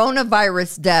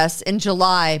coronavirus deaths in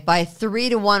July by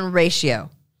 3-to-1 ratio.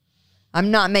 I'm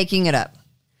not making it up.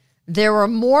 There were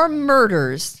more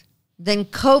murders than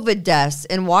COVID deaths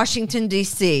in Washington,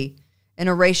 D.C. in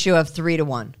a ratio of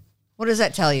 3-to-1. What does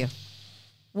that tell you?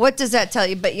 What does that tell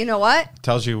you? But you know what?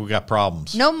 Tells you we got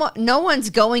problems. No one's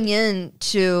going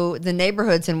into the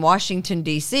neighborhoods in Washington,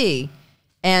 D.C.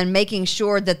 and making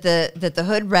sure that the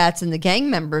hood rats and the gang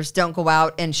members don't go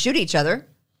out and shoot each other.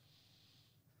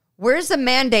 Where's the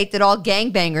mandate that all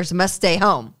gangbangers must stay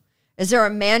home? Is there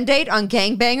a mandate on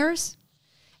gangbangers?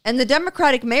 And the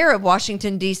Democratic mayor of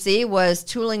Washington, D.C. was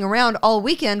tooling around all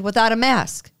weekend without a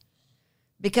mask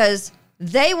because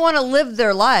they want to live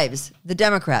their lives, the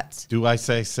Democrats. Do I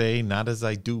say, not as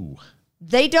I do.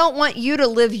 They don't want you to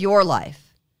live your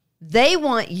life. They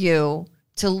want you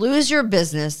to lose your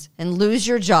business and lose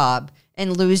your job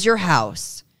and lose your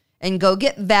house and go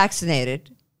get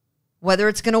vaccinated. Whether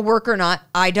it's going to work or not,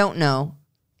 I don't know.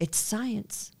 It's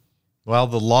science. Well,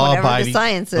 the law-abiding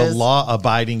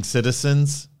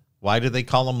citizens, why do they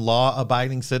call them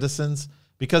law-abiding citizens?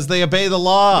 Because they obey the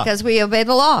law. Because we obey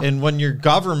the law. And when your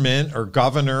government or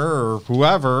governor or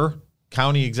whoever,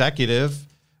 county executive,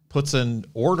 puts an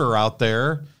order out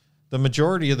there, the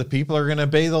majority of the people are going to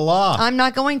obey the law. I'm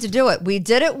not going to do it. We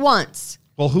did it once.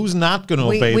 Well, who's not going to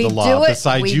obey the law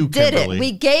besides you, Kimberly?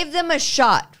 We gave them a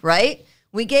shot, right?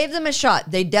 We gave them a shot.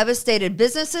 They devastated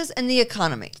businesses and the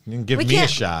economy. You can give me a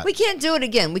shot. We can't do it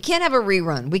again. We can't have a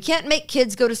rerun. We can't make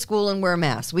kids go to school and wear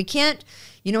masks. We can't,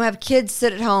 have kids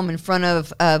sit at home in front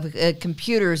of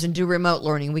computers and do remote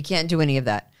learning. We can't do any of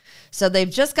that. So they've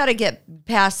just got to get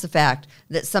past the fact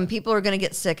that some people are going to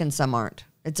get sick and some aren't.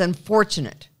 It's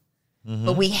unfortunate. Mm-hmm.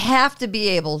 But we have to be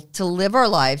able to live our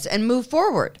lives and move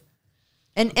forward.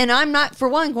 And I'm not, for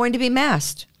one, going to be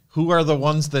masked. Who are the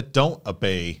ones that don't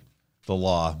obey the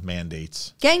law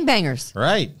mandates? Gangbangers.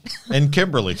 Right. And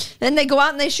Kimberly. And they go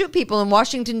out and they shoot people in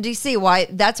Washington, D.C.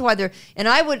 That's why they're, and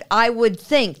I would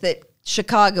think that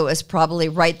Chicago is probably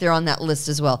right there on that list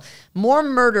as well. More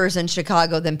murders in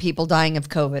Chicago than people dying of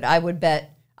COVID. I would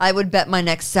bet my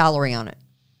next salary on it.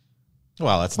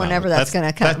 Well, that's whenever that's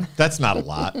going to come. That's not a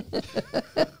lot.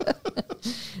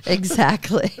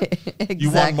 Exactly. You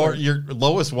won more. Your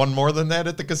Lois won more than that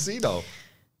at the casino.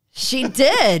 She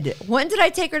did. When did I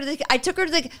take her to the? I took her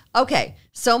to the. Okay,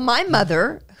 so my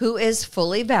mother, who is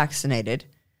fully vaccinated,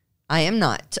 I am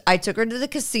not. I took her to the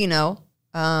casino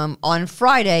on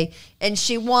Friday, and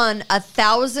she won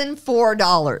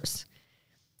 $1,004.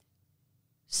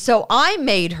 So I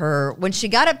made her, when she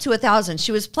got up to 1,000,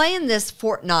 she was playing this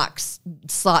Fort Knox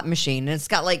slot machine, and it's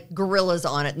got like gorillas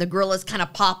on it, and the gorillas kind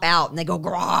of pop out, and they go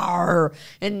grrr,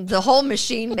 and the whole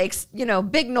machine makes,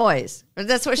 big noise.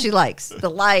 That's what she likes, the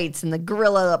lights and the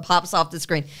gorilla that pops off the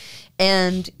screen.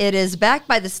 And it is backed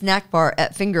by the snack bar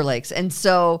at Finger Lakes. And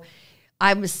so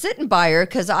I was sitting by her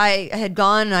because I had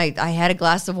gone, I had a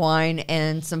glass of wine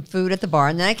and some food at the bar,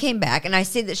 and then I came back, and I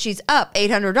see that she's up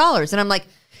 $800, and I'm like,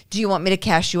 do you want me to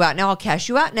cash you out now? I'll cash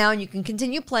you out now and you can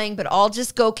continue playing, but I'll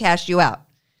just go cash you out.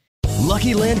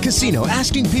 Lucky Land Casino,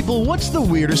 asking people, what's the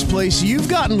weirdest place you've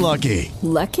gotten lucky?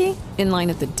 Lucky? In line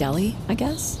at the deli, I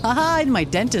guess? Aha, in my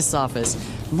dentist's office.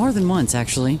 More than once,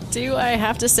 actually. Do I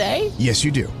have to say? Yes,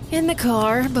 you do. In the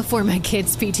car before my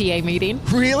kids' PTA meeting.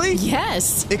 Really?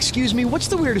 Yes. Excuse me, what's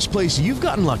the weirdest place you've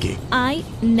gotten lucky? I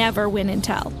never win and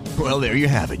tell. Well, there you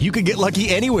have it. You can get lucky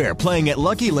anywhere, playing at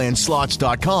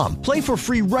LuckyLandSlots.com. Play for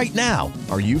free right now.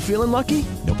 Are you feeling lucky?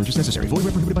 No purchase necessary. Void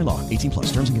where prohibited by law.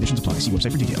 18+. Terms and conditions apply. See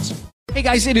website for details. Hey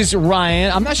guys, it is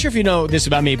Ryan. I'm not sure if you know this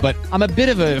about me, but I'm a bit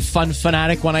of a fun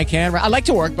fanatic when I can. I like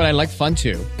to work, but I like fun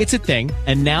too. It's a thing.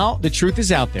 And now the truth is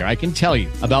out there. I can tell you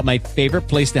about my favorite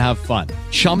place to have fun.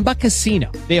 Chumba Casino.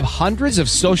 They have hundreds of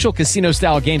social casino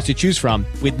style games to choose from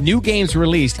with new games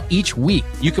released each week.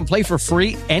 You can play for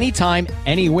free anytime,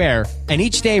 anywhere. And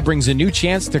each day brings a new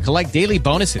chance to collect daily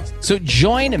bonuses. So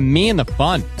join me in the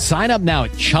fun. Sign up now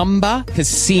at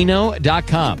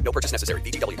ChumbaCasino.com. No purchase necessary.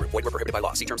 VGW Group. Void where prohibited by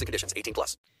law. See terms and conditions.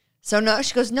 18+. So no,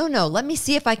 she goes, no, let me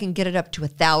see if I can get it up to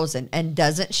 1,000. And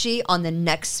doesn't she, on the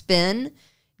next spin,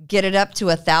 get it up to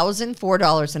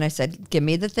 $1,004? And I said, give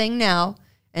me the thing now,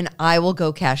 and I will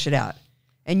go cash it out.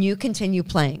 And you continue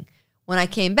playing. When I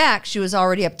came back, she was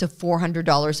already up to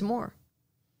 $400 more.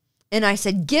 And I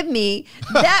said, give me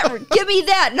that, give me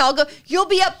that. And I'll go, you'll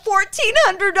be up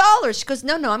 $1,400. She goes,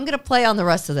 no, I'm going to play on the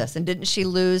rest of this. And didn't she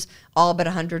lose all but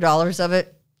 $100 of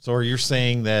it? So are you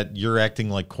saying that you're acting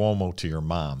like Cuomo to your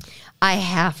mom? I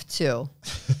have to.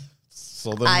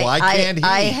 So then why can't he?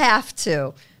 I have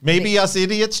to. Maybe us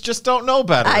idiots just don't know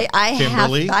better,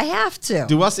 Kimberly. I have to.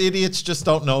 Do us idiots just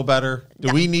don't know better?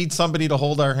 Do we need somebody to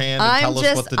hold our hand and tell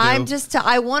us what to do?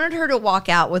 I wanted her to walk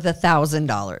out with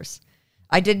 $1,000.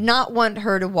 I did not want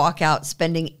her to walk out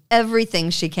spending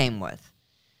everything she came with.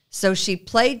 So she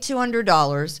played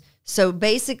 $200. So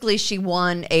basically she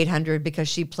won $800 because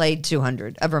she played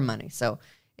 $200 of her money. So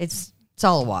it's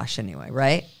all a wash anyway,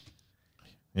 right?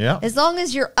 Yeah. As long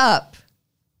as you're up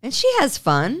and she has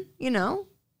fun, you know.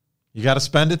 You got to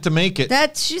spend it to make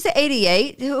it. She's at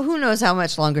 88. Who knows how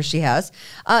much longer she has.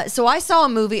 So I saw a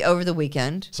movie over the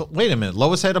weekend. So wait a minute.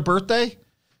 Lois had a birthday?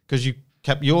 Because you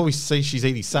always say she's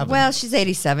 87. Well, she's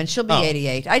 87. She'll be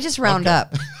 88. I just round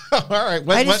up. All right.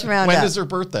 When is her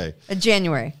birthday?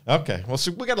 January. Okay. Well,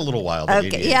 so we got a little while.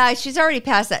 Okay. Yeah, she's already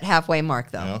past that halfway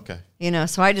mark, though. Okay. You know,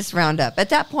 so I just round up. At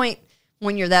that point,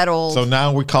 when you're that old. So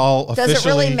now we call officially. Does it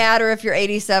really matter if you're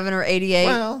 87 or 88?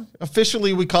 Well,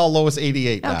 officially we call Lois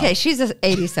 88 now. Okay, she's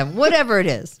 87. Whatever it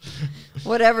is.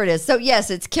 Whatever it is. So, yes,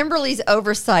 it's Kimberly's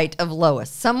oversight of Lois.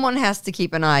 Someone has to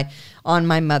keep an eye on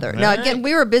my mother. Now, again,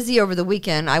 we were busy over the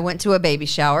weekend. I went to a baby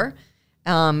shower.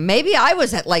 Maybe I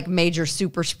was at like major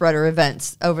super spreader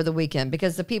events over the weekend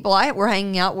because the people I were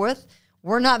hanging out with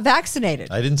were not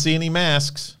vaccinated. I didn't see any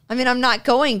masks. I mean, I'm not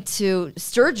going to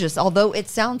Sturgis, although it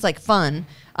sounds like fun.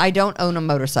 I don't own a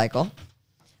motorcycle.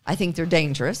 I think they're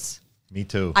dangerous. Me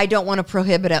too. I don't want to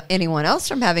prohibit anyone else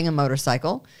from having a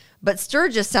motorcycle. But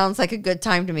Sturgis sounds like a good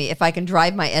time to me. If I can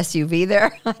drive my SUV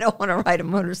there, I don't want to ride a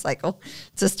motorcycle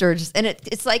to Sturgis. And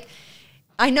it's like,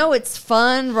 I know it's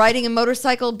fun riding a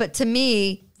motorcycle, but to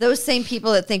me, those same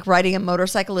people that think riding a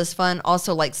motorcycle is fun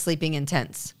also like sleeping in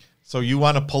tents. So you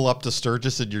want to pull up to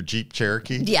Sturgis in your Jeep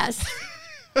Cherokee? Yes.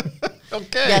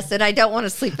 Okay. Yes, and I don't want to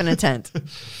sleep in a tent.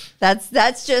 That's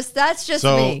just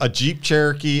so me. So a Jeep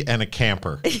Cherokee and a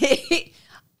camper.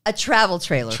 A travel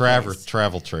trailer.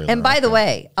 Travel trailer. And by the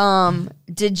way,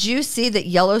 did you see that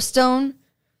Yellowstone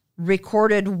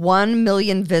recorded 1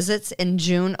 million visits in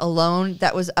June alone?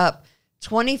 That was up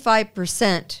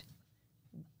 25%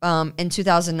 in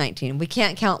 2019. We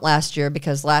can't count last year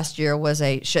because last year was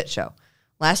a shit show.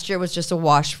 Last year was just a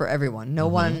wash for everyone. No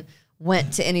one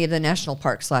went to any of the national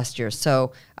parks last year.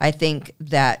 So I think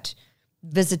that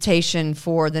visitation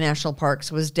for the national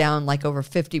parks was down like over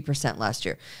 50% last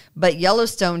year. But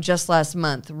Yellowstone just last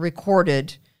month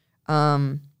recorded,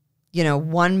 1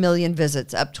 million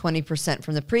visits, up 20%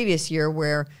 from the previous year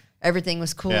where everything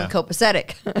was cool and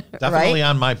copacetic. Definitely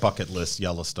on my bucket list,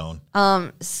 Yellowstone.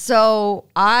 So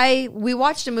we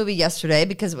watched a movie yesterday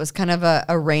because it was kind of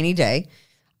a rainy day.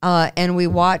 And we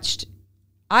watched,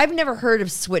 I've never heard of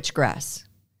switchgrass.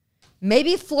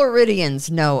 Maybe Floridians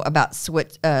know about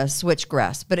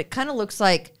switchgrass, but it kind of looks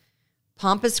like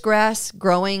pampas grass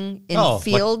growing in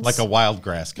fields. Like a wild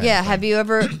grass kind of thing. Have you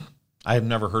ever? I have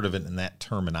never heard of it in that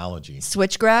terminology.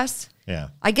 Switchgrass? Yeah.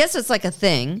 I guess it's like a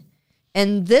thing.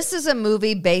 And this is a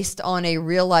movie based on a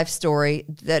real life story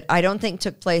that I don't think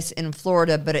took place in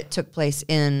Florida, but it took place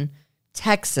in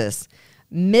Texas.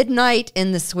 Midnight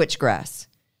in the Switchgrass.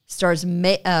 Stars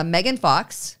Megan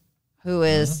Fox, who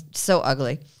is so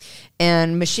ugly,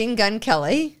 and Machine Gun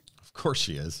Kelly. Of course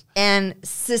she is. And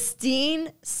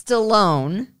Sistine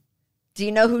Stallone, do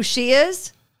you know who she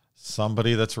is?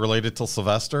 Somebody that's related to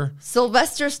Sylvester?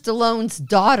 Sylvester Stallone's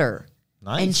daughter.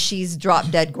 Nice. And she's drop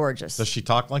dead gorgeous. Does she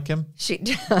talk like him? She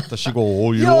Does she go,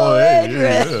 oh, Yo,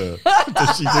 yeah.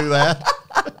 Does she do that?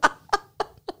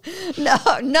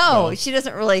 No, she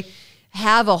doesn't really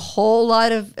have a whole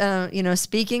lot of,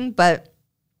 speaking,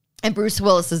 and Bruce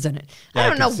Willis is in it. Yeah, I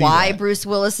don't know why Bruce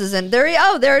Willis is in there.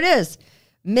 Oh, there it is.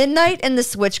 Midnight in the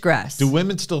Switchgrass. Do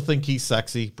women still think he's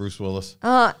sexy, Bruce Willis?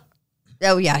 Oh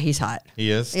yeah, he's hot.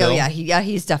 He is still? Oh yeah,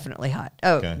 he's definitely hot.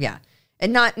 Oh Okay. yeah,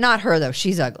 and not her though.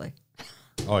 She's ugly.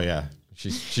 Oh yeah,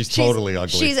 she's totally ugly.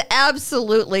 She's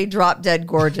absolutely drop dead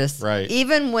gorgeous. Right.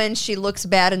 Even when she looks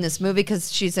bad in this movie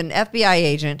because she's an FBI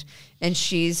agent and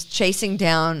she's chasing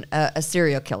down a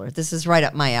serial killer. This is right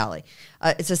up my alley.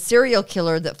 It's a serial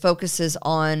killer that focuses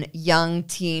on young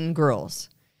teen girls.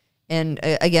 And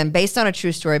again, based on a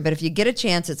true story, but if you get a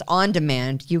chance, it's on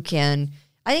demand. You can,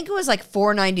 I think it was like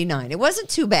 $4.99. It wasn't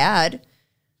too bad.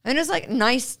 And it was like a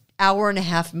nice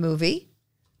hour-and-a-half movie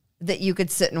that you could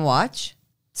sit and watch.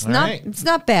 It's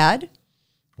not bad.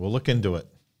 We'll look into it.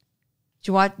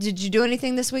 Did you do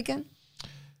anything this weekend?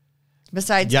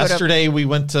 Besides yesterday, we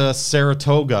went to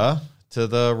Saratoga to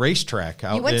the racetrack.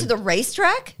 You went to the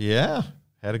racetrack? Yeah,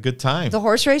 had a good time. The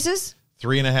horse races?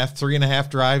 3.5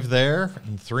 drive there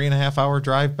and 3.5 hour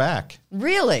drive back.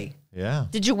 Really? Yeah.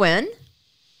 Did you win?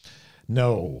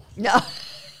 No. No.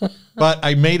 But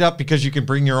I made up because you can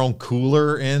bring your own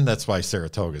cooler in. That's why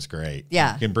Saratoga's great.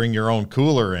 Yeah. You can bring your own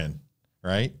cooler in,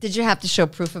 right? Did you have to show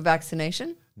proof of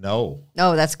vaccination? No.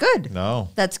 Oh, that's good. No.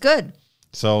 That's good.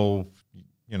 So,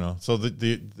 so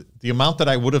the amount that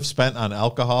I would have spent on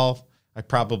alcohol, I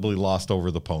probably lost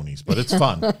over the ponies, but it's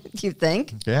fun. You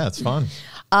think? Yeah, it's fun.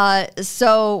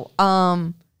 So I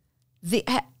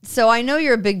know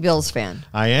you're a big Bills fan.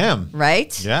 I am.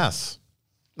 Right? Yes.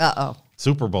 Uh-oh.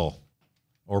 Super Bowl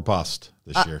or bust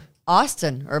this year.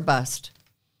 Austin or bust?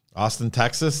 Austin,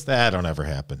 Texas? That don't ever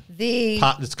happen.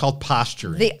 It's called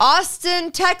posturing. The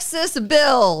Austin, Texas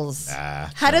Bills.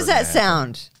 How does that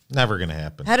sound? Never going to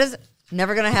happen.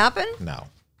 Never going to happen? No.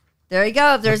 There you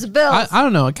go. There's a Bills. I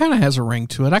don't know. It kind of has a ring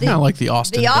to it. I kind of like the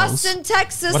Austin Bills. Austin,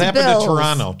 Texas Bills. What happened to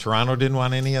Toronto? Toronto didn't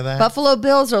want any of that? Buffalo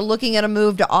Bills are looking at a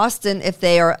move to Austin if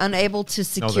they are unable to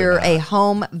secure a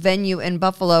home venue in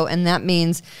Buffalo, and that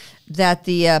means that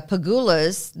the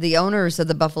Pagulas, the owners of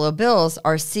the Buffalo Bills,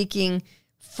 are seeking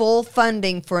full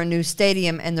funding for a new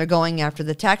stadium, and they're going after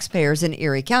the taxpayers in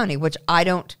Erie County, which I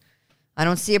don't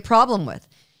see a problem with.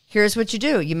 Here's what you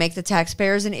do. You make the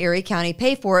taxpayers in Erie County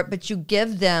pay for it, but you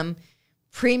give them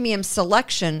premium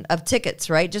selection of tickets,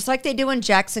 right? Just like they do in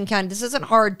Jackson County. This isn't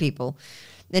hard, people.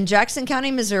 In Jackson County,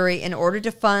 Missouri, in order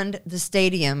to fund the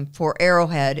stadium for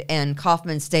Arrowhead and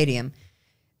Kauffman Stadium,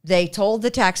 they told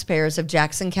the taxpayers of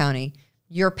Jackson County,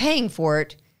 you're paying for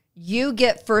it. You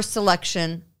get first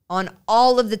selection on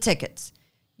all of the tickets.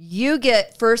 You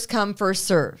get first come, first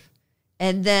serve.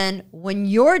 And then when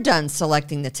you're done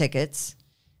selecting the tickets,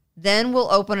 then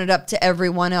we'll open it up to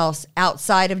everyone else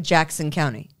outside of Jackson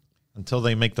County. Until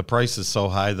they make the prices so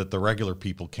high that the regular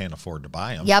people can't afford to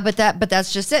buy them. Yeah, but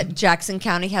that's just it. Jackson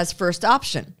County has first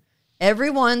option.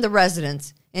 Everyone, the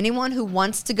residents, anyone who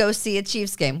wants to go see a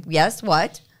Chiefs game. Yes,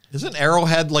 what? Isn't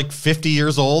Arrowhead like 50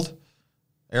 years old?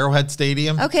 Arrowhead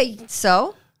Stadium? Okay,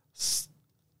 so?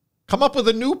 Come up with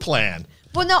a new plan.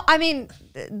 Well, no, I mean,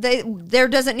 there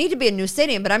doesn't need to be a new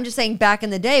stadium, but I'm just saying back in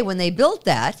the day when they built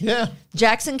that,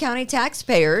 Jackson County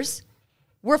taxpayers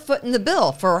were footing the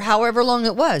bill for however long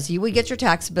it was. You would get your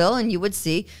tax bill and you would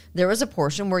see there was a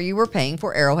portion where you were paying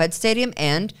for Arrowhead Stadium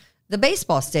and the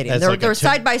baseball stadium. They're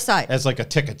side by side. As like a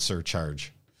ticket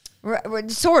surcharge.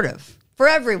 Sort of. For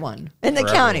everyone in the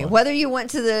county, whether you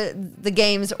went to the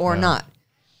games or not.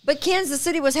 But Kansas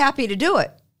City was happy to do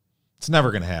it. It's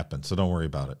never going to happen, so don't worry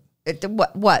about it.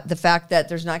 What? The fact that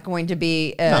there's not going to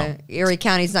be, Erie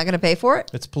County's not going to pay for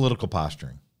it? It's political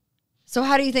posturing. So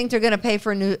how do you think they're going to pay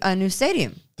for a new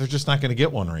stadium? They're just not going to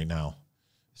get one right now.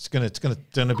 It's going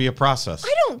to be a process.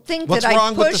 I don't think What's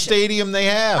wrong with the stadium they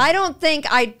have? I don't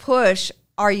think I'd push.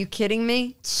 Are you kidding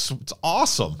me? It's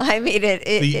awesome. I mean,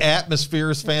 the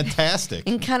atmosphere is fantastic.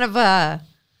 In kind of a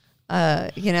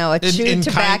chewed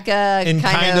tobacco in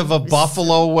kind of a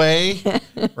Buffalo way,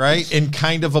 right? In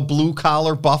kind of a blue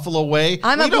collar Buffalo way.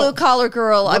 I'm a blue collar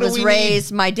girl. I was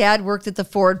raised. My dad worked at the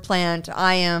Ford plant.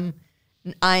 I am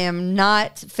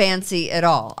not fancy at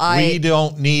all. We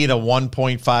don't need a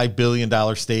 $1.5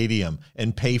 billion stadium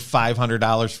and pay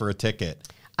 $500 for a ticket.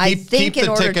 Keep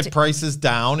the ticket prices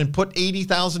down and put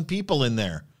 80,000 people in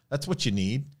there. That's what you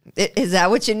need. Is that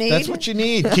what you need? That's what you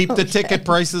need. Keep the ticket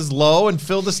prices low and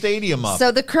fill the stadium up. So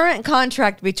the current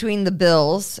contract between the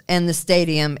Bills and the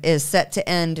stadium is set to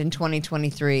end in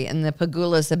 2023, and the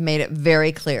Pegulas have made it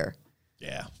very clear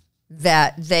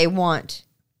that they want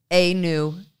a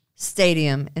new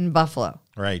stadium in Buffalo.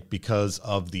 Right, because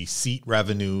of the seat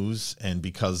revenues and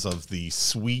because of the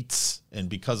suites and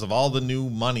because of all the new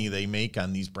money they make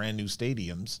on these brand new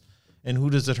stadiums. And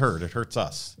who does it hurt? It hurts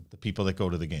us, the people that go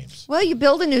to the games. Well, you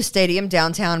build a new stadium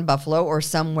downtown Buffalo or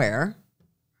somewhere,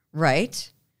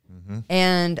 right? Mm-hmm.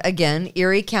 And again,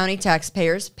 Erie County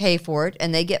taxpayers pay for it,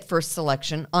 and they get first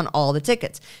selection on all the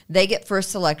tickets. They get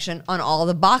first selection on all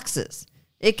the boxes.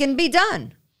 It can be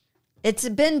done. It's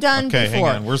been done before.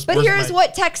 Hang on. But here's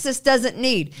what Texas doesn't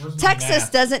need. Texas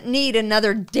doesn't need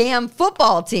another damn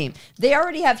football team. They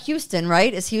already have Houston,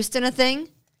 right? Is Houston a thing?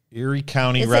 Erie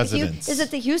County residents. Is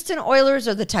it the Houston Oilers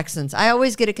or the Texans? I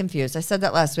always get it confused. I said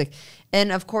that last week.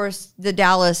 And, of course, the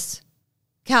Dallas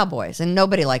Cowboys. And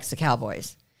nobody likes the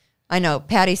Cowboys. I know.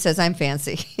 Patty says I'm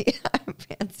fancy. I'm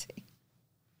fancy.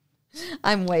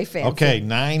 I'm way fancy. Okay,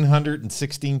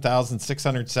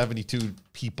 916,672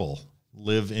 people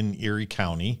live in Erie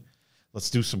County. Let's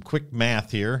do some quick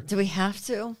math here. Do we have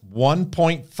to?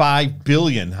 1.5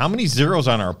 billion. How many zeros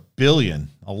on our billion?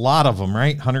 A lot of them,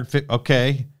 right? 150.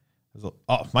 Okay.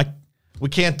 Oh, we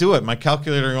can't do it. My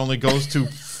calculator only goes to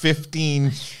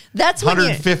 15. That's when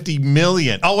 150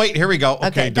 million. Oh, wait, here we go.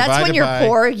 Okay, that's when you're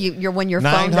poor. You're when your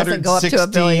phone doesn't go up to a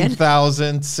billion.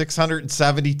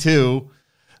 916,672.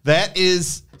 That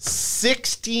is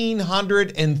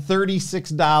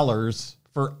 $1,636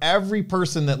 for every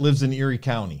person that lives in Erie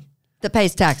County. That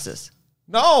pays taxes.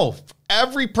 No,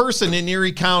 every person in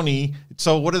Erie County.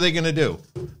 So what are they going to do?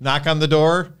 Knock on the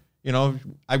door? You know,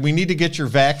 we need to get your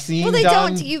vaccine done. Well, they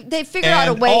don't. They figure out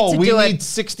a way to do it. We need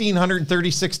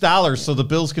 $1,636 so the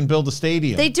Bills can build a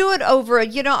stadium. They do it over,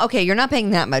 okay, you're not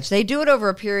paying that much. They do it over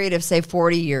a period of, say,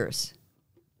 40 years.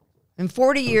 In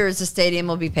 40 years, the stadium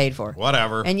will be paid for.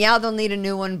 Whatever. And they'll need a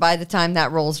new one by the time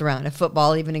that rolls around, if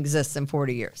football even exists in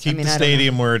 40 years. Keep the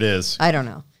stadium where it is. I don't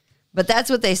know. But that's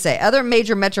what they say. Other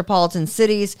major metropolitan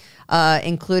cities,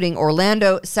 including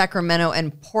Orlando, Sacramento,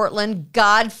 and Portland,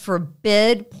 God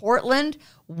forbid Portland,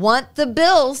 want the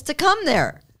Bills to come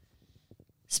there.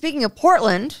 Speaking of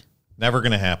Portland. Never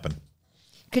going to happen.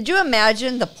 Could you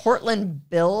imagine the Portland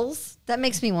Bills? That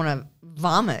makes me want to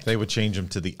vomit. They would change them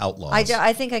to the Outlaws.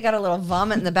 I think I got a little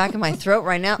vomit in the back of my throat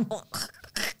right now.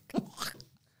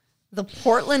 The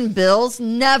Portland Bills?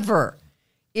 Never.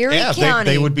 Erie County.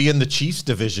 They would be in the Chiefs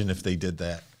division if they did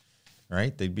that,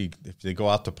 right? If they go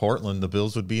out to Portland, the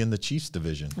Bills would be in the Chiefs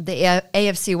division. The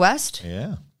AFC West?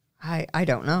 Yeah. I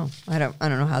don't know. I don't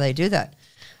know how they do that.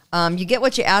 You get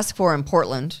what you ask for in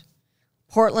Portland.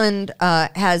 Portland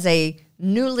has a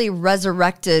newly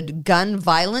resurrected gun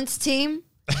violence team.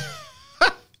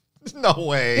 No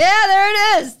way. Yeah, there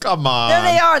it is. Come on. There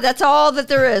they are. That's all that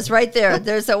there is right there.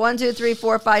 There's a 1, 2, 3,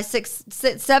 4, 5, 6,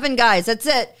 7 guys. That's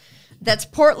it. That's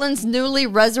Portland's newly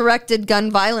resurrected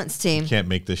gun violence team. Can't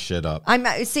make this shit up.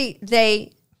 They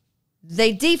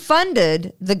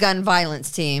defunded the gun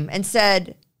violence team and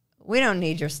said, we don't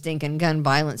need your stinking gun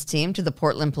violence team to the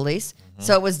Portland police. Mm-hmm.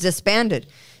 So it was disbanded.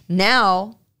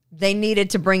 Now they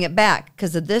needed to bring it back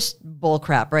because of this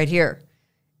bullcrap right here.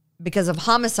 Because of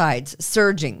homicides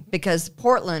surging. Because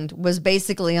Portland was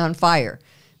basically on fire.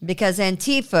 Because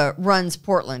Antifa runs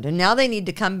Portland, and now they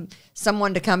need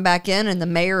someone to come back in, and the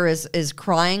mayor is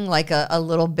crying like a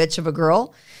little bitch of a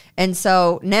girl. And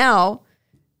so now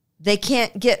they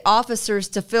can't get officers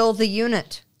to fill the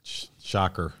unit.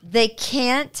 Shocker. They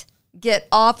can't get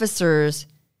officers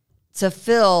to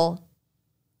fill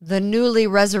the newly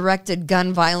resurrected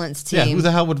gun violence team. Yeah, who the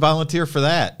hell would volunteer for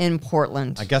that? In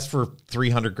Portland. I guess for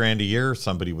 $300,000 a year,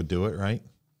 somebody would do it, right?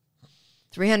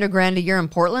 $300,000 a year in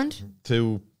Portland?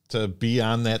 To be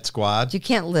on that squad. You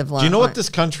can't live long. Do you know what this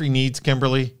country needs,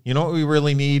 Kimberly? You know what we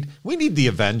really need? We need the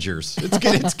Avengers. It's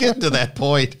getting to that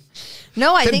point.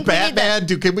 No, I think Batman,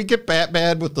 can we get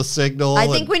Batman with the signal? I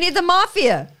think we need the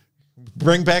mafia.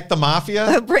 Bring back the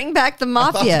mafia? Bring back the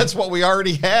mafia. That's what we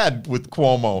already had with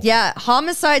Cuomo. Yeah,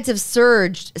 homicides have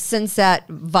surged since that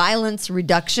violence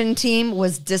reduction team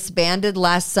was disbanded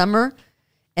last summer,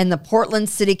 and the Portland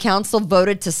City Council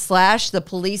voted to slash the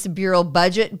police bureau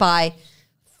budget by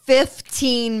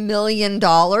 $15 million.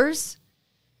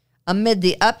 Amid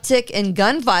the uptick in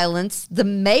gun violence, the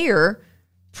mayor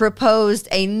proposed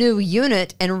a new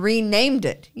unit and renamed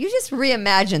it. You just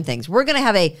reimagine things. We're going to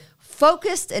have a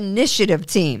focused initiative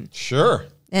team. Sure.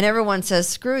 And everyone says,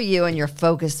 screw you and your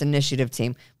focused initiative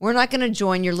team. We're not going to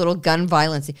join your little gun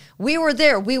violence. We were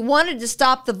there. We wanted to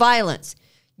stop the violence.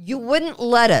 You wouldn't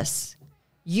let us.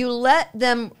 You let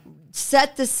them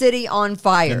set the city on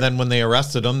fire. And then when they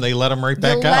arrested him, they let him right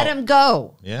back out. Let him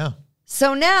go. Yeah.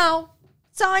 So now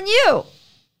it's on you.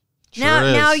 Sure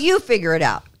now is. you figure it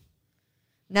out.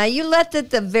 Now you let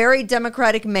the very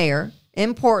Democratic mayor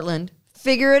in Portland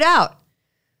figure it out.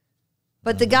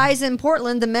 But the guys in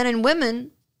Portland, the men and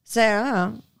women, say,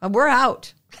 oh, we're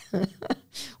out.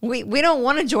 we don't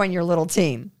want to join your little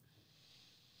team.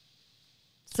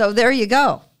 So there you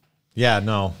go. Yeah,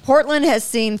 no. Portland has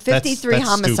seen 53 That's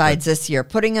homicides stupid. this year,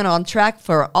 putting it on track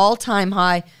for an all-time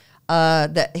high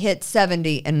that hit 70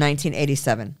 in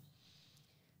 1987.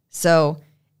 So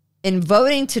in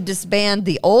voting to disband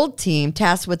the old team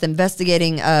tasked with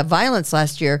investigating violence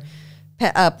last year,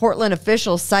 Portland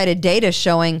officials cited data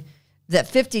showing that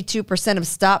 52% of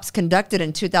stops conducted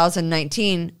in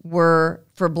 2019 were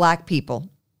for black people.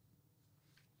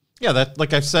 Yeah, that,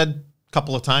 like I've said a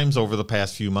couple of times over the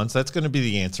past few months, that's going to be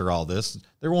the answer to all this.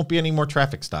 There won't be any more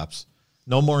traffic stops.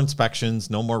 No more inspections,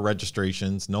 no more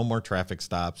registrations, no more traffic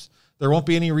stops. There won't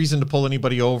be any reason to pull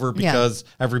anybody over because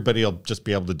everybody will just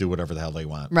be able to do whatever the hell they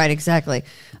want. Right, exactly.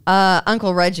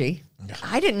 Uncle Reggie.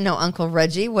 I didn't know Uncle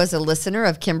Reggie was a listener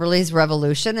of Kimberly's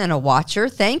Revolution and a watcher.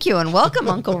 Thank you and welcome,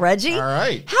 Uncle Reggie. All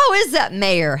right. How is that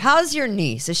mayor? How's your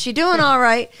niece? Is she doing all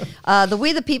right? The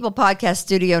We the People Podcast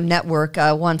Studio Network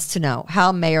wants to know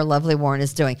how Mayor Lovely Warren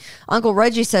is doing. Uncle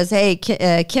Reggie says, hey,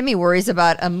 Kimmy worries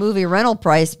about a movie rental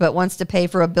price but wants to pay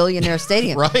for a billionaire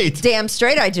stadium. Right. Damn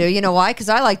straight I do. You know why? Because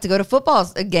I like to go to football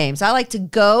games. I like to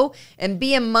go and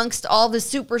be amongst all the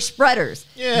super spreaders.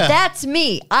 Yeah. That's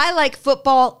me. I like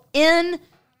football in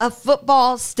a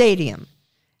football stadium.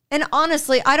 And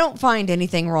honestly, I don't find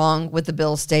anything wrong with the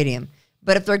Bills Stadium.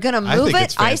 But if they're going to move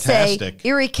it, I say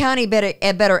Erie County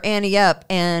better ante up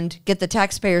and get the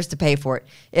taxpayers to pay for it.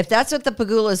 If that's what the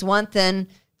Pagulas want, then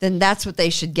that's what they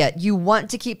should get. You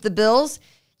want to keep the Bills?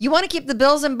 You want to keep the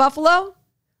Bills in Buffalo?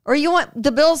 Or you want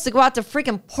the Bills to go out to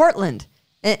freaking Portland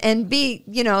and be,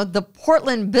 the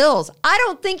Portland Bills? I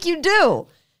don't think you do.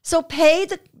 So pay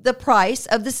the price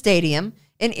of the stadium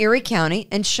in Erie County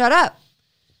and shut up.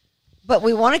 But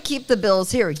we want to keep the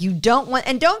Bills here. You don't want,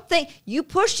 and don't think, you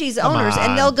push these owners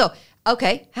and they'll go,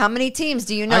 okay, how many teams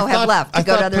do you know have left to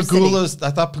go to other cities? I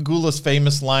thought Pagula's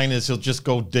famous line is he'll just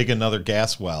go dig another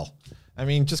gas well. I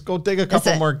mean, just go dig a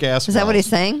couple more gas wells. Is that what he's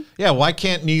saying? Yeah, why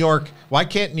can't New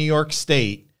York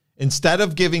State, instead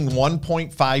of giving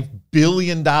 $1.5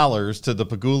 billion to the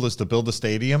Pagulas to build a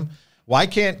stadium, why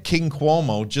can't King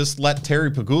Cuomo just let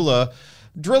Terry Pagula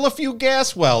drill a few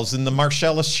gas wells in the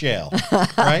Marcellus Shale,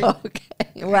 right? Okay,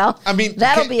 well, I mean,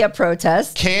 that'll be a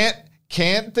protest.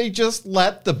 Can't they just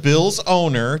let the Bills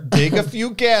owner dig a few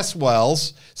gas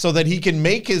wells so that he can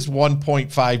make his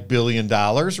 $1.5 billion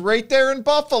right there in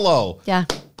Buffalo? Yeah.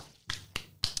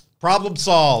 Problem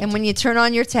solved. And when you turn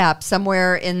on your tap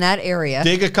somewhere in that area,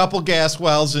 dig a couple gas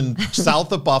wells in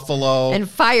south of Buffalo. And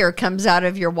fire comes out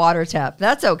of your water tap.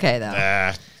 That's okay,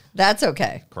 though. That's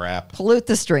okay. Crap. Pollute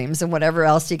the streams and whatever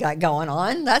else you got going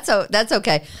on. That's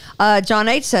okay. John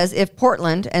H. says, if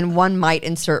Portland, and one might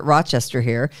insert Rochester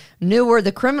here, knew where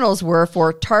the criminals were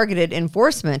for targeted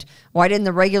enforcement, why didn't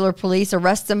the regular police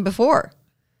arrest them before?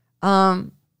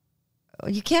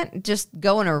 You can't just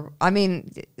go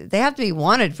they have to be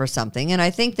wanted for something. And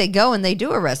I think they go and they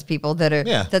do arrest people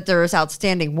that there's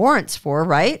outstanding warrants for,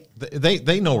 right?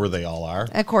 They know where they all are.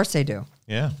 Of course they do.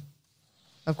 Yeah.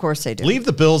 Of course they do. Leave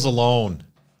the Bills alone.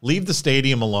 Leave the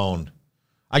stadium alone.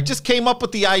 I just came up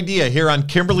with the idea here on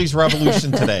Kimberly's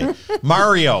Revolution today.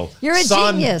 Mario. You're a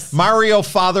genius. Mario,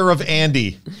 father of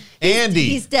Andy. Andy.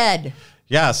 He's dead.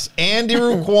 Yes.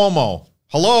 Andrew Cuomo.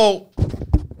 Hello.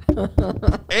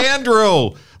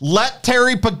 Andrew, let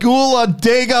Terry Pagula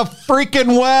dig a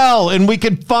freaking well and we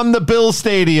can fund the Bills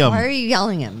Stadium. Why are you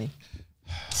yelling at me?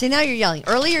 See, now you're yelling.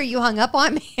 Earlier you hung up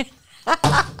on me.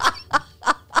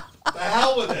 The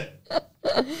hell with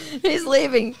it. He's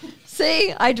leaving.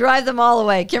 See, I drive them all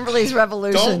away. Kimberly's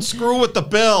Revolution. Don't screw with the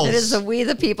Bills. It is the We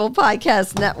the People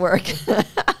Podcast Network.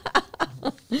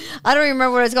 I don't even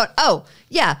remember what I was going. Oh,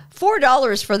 yeah,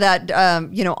 $4 for that,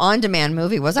 on-demand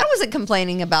movie was. I wasn't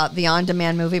complaining about the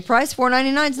on-demand movie price.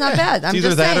 $4.99 is not bad. It's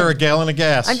either that or a gallon of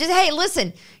gas. Hey,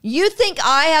 listen, you think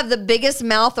I have the biggest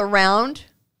mouth around?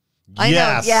 I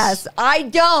know. Yes, I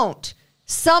don't.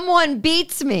 Someone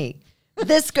beats me.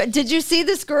 Did you see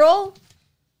this girl?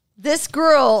 This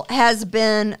girl has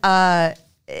been,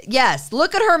 yes,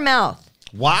 look at her mouth.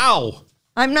 Wow.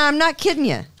 I'm not kidding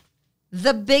you.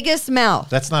 The biggest mouth.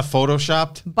 That's not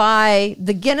photoshopped? By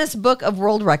the Guinness Book of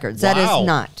World Records. Wow. That is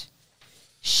not.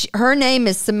 Her name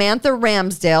is Samantha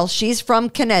Ramsdale. She's from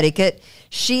Connecticut.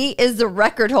 She is the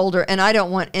record holder, and I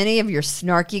don't want any of your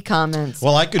snarky comments.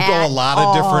 Well, I could go a lot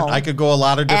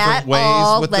of different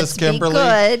ways with this,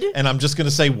 Kimberly. And I'm just going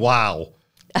to say, wow.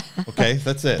 Okay,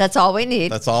 that's it. That's all we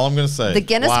need. That's all I'm going to say. The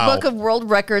Guinness Book of World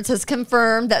Records has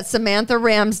confirmed that Samantha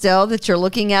Ramsdale, that you're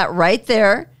looking at right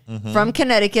there, from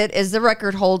Connecticut, is the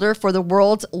record holder for the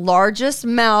world's largest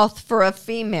mouth for a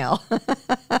female.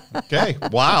 Okay,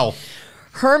 wow.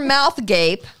 Her mouth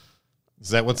gape. Is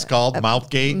that what's called? Mouth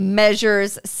gape?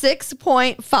 Measures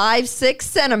 6.56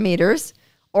 centimeters,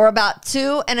 or about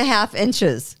 2.5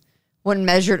 inches when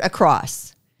measured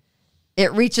across.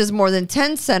 It reaches more than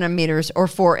 10 centimeters or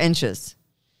 4 inches.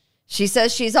 She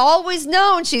says she's always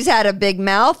known she's had a big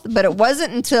mouth, but it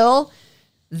wasn't until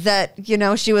that,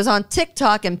 she was on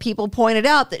TikTok and people pointed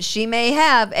out that she may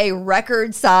have a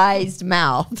record-sized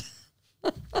mouth.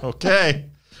 Okay.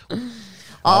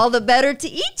 All the better to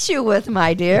eat you with,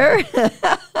 my dear. Look at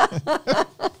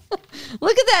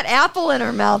that apple in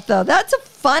her mouth, though. That's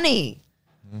funny.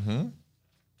 Mm-hmm.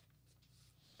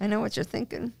 I know what you're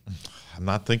thinking. I'm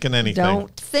not thinking anything.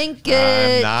 Don't think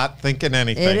it. I'm not thinking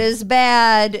anything. It is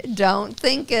bad. Don't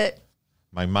think it.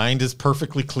 My mind is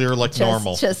perfectly clear like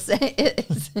normal. Just say it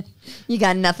is. You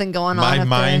got nothing going on. My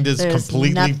mind is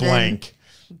completely blank.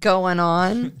 Going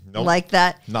on Nope. like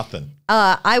that. Nothing.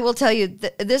 I will tell you,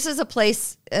 this is a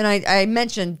place, and I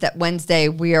mentioned that Wednesday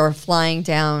we are flying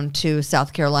down to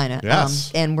South Carolina.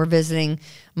 Yes. And we're visiting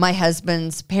my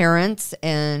husband's parents,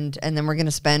 and then we're going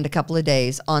to spend a couple of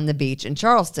days on the beach in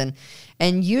Charleston.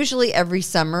 And usually every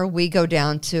summer we go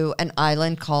down to an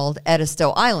island called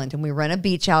Edisto Island, and we rent a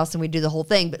beach house and we do the whole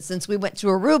thing. But since we went to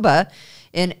Aruba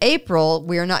in April,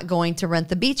 we are not going to rent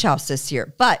the beach house this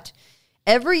year. But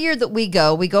every year that we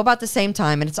go about the same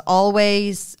time, and it's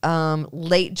always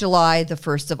late July, the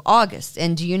 1st of August.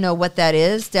 And do you know what that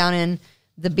is down in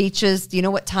the beaches? Do you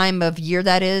know what time of year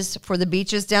that is for the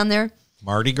beaches down there?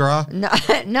 Mardi Gras?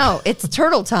 No, it's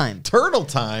turtle time. Turtle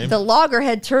time? The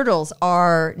loggerhead turtles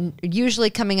are usually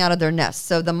coming out of their nests.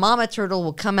 So the mama turtle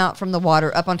will come out from the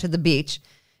water up onto the beach,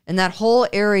 and that whole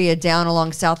area down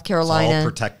along South Carolina, it's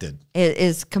all protected. It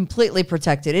is completely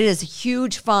protected. It is a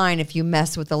huge fine if you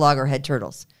mess with the loggerhead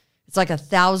turtles. It's like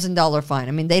 $1,000 fine.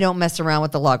 I mean, they don't mess around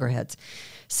with the loggerheads.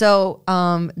 So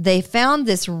they found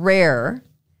this rare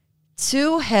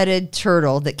 2-headed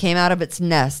turtle that came out of its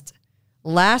nest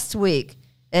last week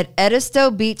at Edisto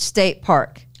Beach State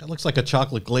Park. That looks like a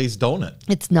chocolate glazed donut.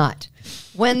 It's not.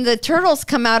 When the turtles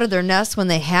come out of their nest, when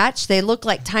they hatch, they look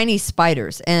like tiny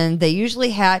spiders, and they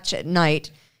usually hatch at night,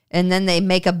 and then they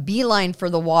make a beeline for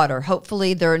the water.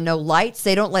 Hopefully there are no lights.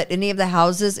 They don't let any of the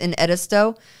houses in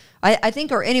Edisto, I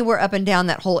think, or anywhere up and down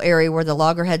that whole area where the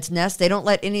loggerheads nest, they don't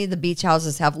let any of the beach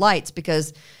houses have lights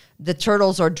because the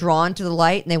turtles are drawn to the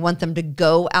light and they want them to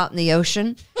go out in the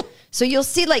ocean. So you'll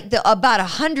see like about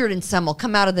 100 and some will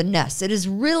come out of the nest. It is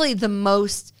really the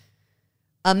most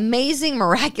amazing,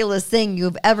 miraculous thing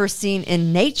you've ever seen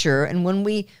in nature. And when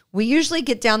we usually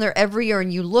get down there every year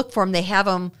and you look for them, they have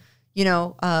them,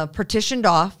 partitioned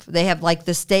off. They have like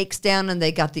the stakes down and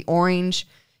they got the orange,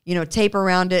 tape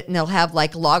around it, and they'll have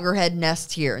like loggerhead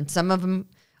nests here. And some of them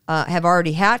have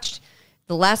already hatched.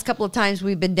 The last couple of times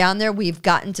we've been down there, we've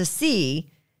gotten to see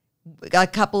a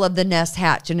couple of the nests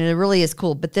hatch, and it really is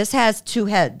cool. But this has 2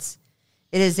 heads.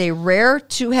 It is a rare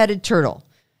 2-headed turtle.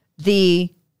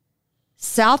 The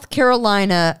South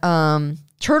Carolina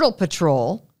Turtle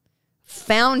Patrol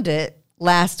found it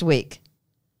last week.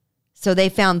 So they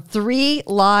found 3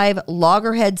 live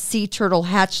loggerhead sea turtle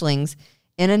hatchlings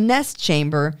in a nest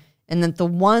chamber, and then the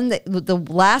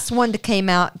last one to come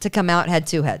out had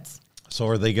 2 heads. So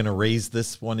are they going to raise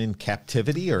this one in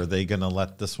captivity, or are they going to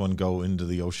let this one go into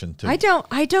the ocean too? I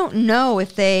don't know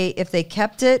if they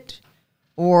kept it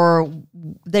or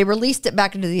they released it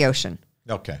back into the ocean.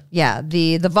 Okay. Yeah,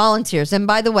 the volunteers. And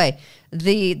by the way,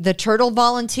 the turtle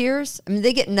volunteers, I mean,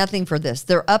 they get nothing for this.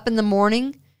 They're up in the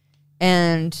morning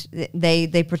and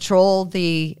they patrol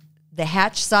the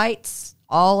hatch sites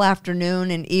all afternoon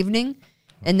and evening.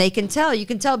 And you can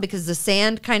tell because the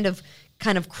sand kind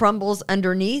of crumbles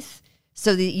underneath,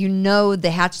 so that the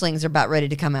hatchlings are about ready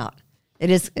to come out.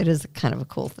 It is kind of a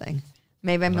cool thing.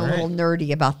 Maybe I'm a little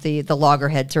nerdy about the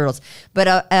loggerhead turtles. But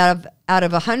out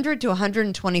of 100 to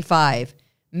 125,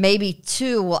 maybe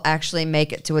 2 will actually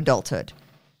make it to adulthood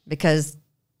because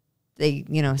they,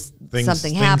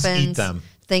 something happens.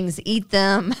 Things eat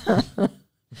them.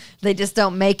 They just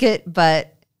don't make it.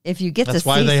 But if you get that's to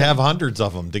why see they have hundreds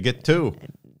of them to get 2.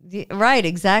 Right,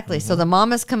 exactly. So the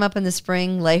mamas come up in the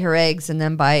spring, lay her eggs, and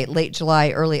then by late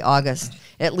July, early August,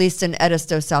 at least in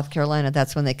Edisto, South Carolina,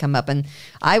 that's when they come up. And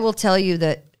I will tell you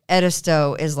that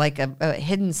Edisto is like a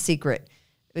hidden secret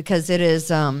because it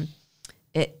is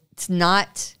it's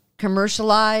not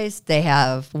commercialized. They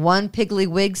have one Piggly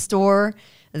Wig store.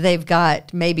 They've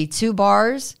got maybe 2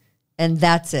 bars, and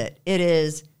that's it. It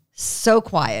is so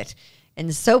quiet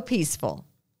and so peaceful.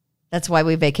 That's why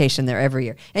we vacation there every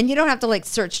year. And you don't have to like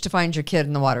search to find your kid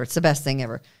in the water. It's the best thing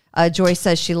ever. Joy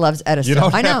says she loves Edisto. You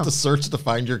don't I know. have to search to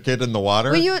find your kid in the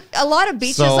water. Well, a lot of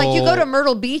beaches, like you go to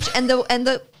Myrtle Beach and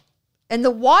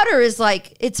the water is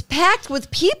like, it's packed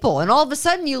with people. And all of a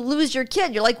sudden you lose your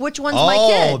kid. You're like, which one's my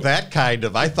kid? Oh, that kind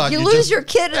of. I thought you lose your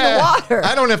kid in the water.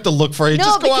 I don't have to look for you.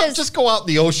 No, Just go out in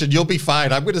the ocean. You'll be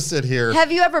fine. I'm going to sit here.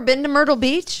 Have you ever been to Myrtle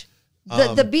Beach?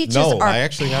 The beaches are I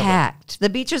actually packed. The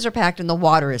beaches are packed and the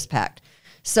water is packed.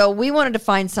 So we wanted to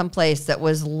find some place that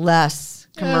was less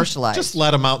commercialized. Just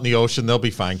let them out in the ocean. They'll be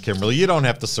fine, Kimberly. You don't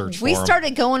have to search for them. We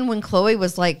started going when Chloe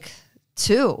was like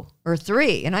 2 or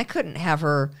 3, and I couldn't have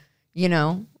her,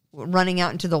 running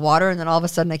out into the water, and then all of a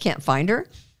sudden I can't find her.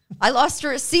 I lost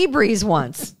her at Seabreeze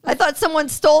once. I thought someone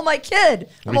stole my kid.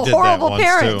 I'm a horrible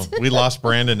parent. Too. We lost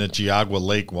Brandon at Geauga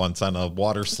Lake once on a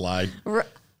water slide.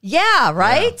 Yeah,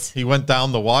 right? Yeah. He went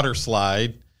down the water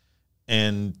slide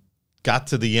and got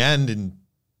to the end, and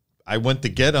I went to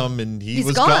get him, and he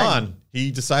was gone.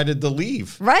 He decided to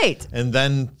leave. Right. And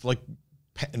then, like,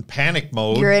 in panic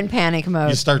mode. You're in panic mode.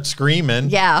 You start screaming.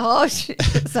 Yeah. Oh,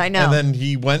 yes, I know. And then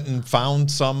he went and found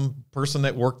some person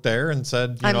that worked there and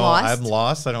said, I'm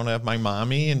lost. I don't have my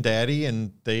mommy and daddy.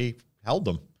 And they held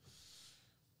him.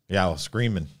 Yeah, I was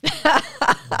screaming.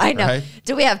 I know. Right?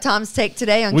 Do we have Tom's take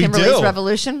today on Kimberly's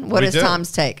Revolution? What is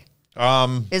Tom's take?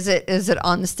 Is it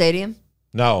on the stadium?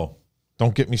 No.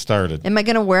 Don't get me started. Am I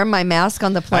going to wear my mask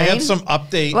on the plane? I have some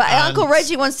update. Well, Uncle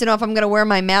Reggie wants to know if I'm going to wear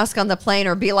my mask on the plane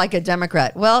or be like a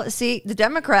Democrat. Well, see, the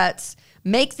Democrats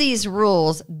make these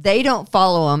rules. They don't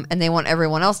follow them, and they want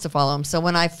everyone else to follow them. So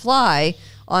when I fly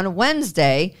on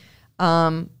Wednesday,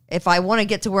 if I want to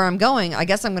get to where I'm going, I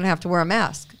guess I'm going to have to wear a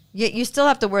mask. You still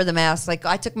have to wear the mask. Like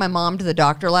I took my mom to the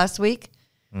doctor last week.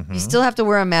 Mm-hmm. You still have to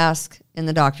wear a mask in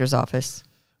the doctor's office.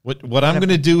 What I'm going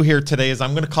to do here today is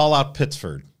I'm going to call out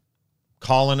Pittsford.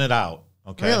 Calling it out.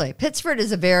 Okay. Really? Pittsford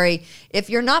is if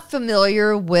you're not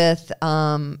familiar with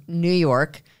New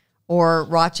York or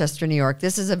Rochester, New York,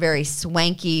 this is a very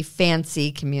swanky,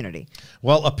 fancy community.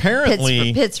 Well,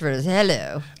 apparently Pittsford is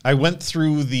hello. I went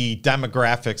through the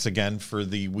demographics again for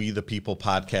the We the People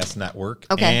podcast network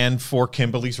and for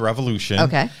Kimberly's Revolution.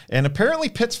 Okay. And apparently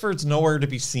Pittsford's nowhere to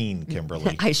be seen,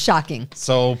 Kimberly. Shocking.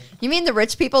 So you mean the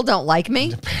rich people don't like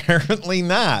me? Apparently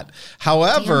not.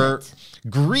 However,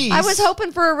 Greece. I was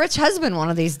hoping for a rich husband one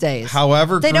of these days.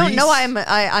 However, they don't know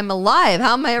I'm alive.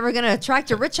 How am I ever going to attract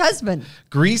a rich husband?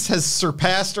 Greece has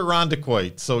surpassed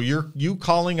Irondequoit. So you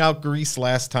calling out Greece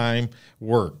last time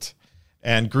worked.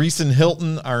 And Greece and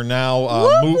Hilton are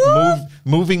now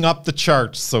moving up the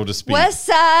charts, so to speak. West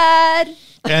Side.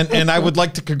 And I would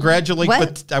like to congratulate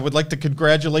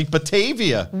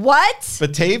Batavia. What?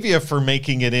 Batavia for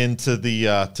making it into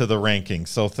the to the rankings.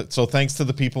 So thanks to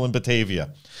the people in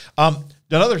Batavia.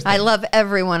 Another thing. I love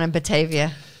everyone in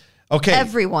Batavia. Okay.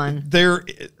 Everyone.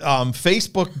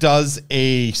 Facebook does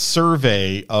a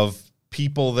survey of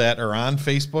people that are on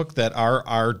Facebook that are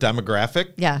our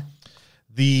demographic. Yeah.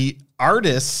 The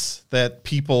artists that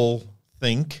people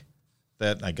think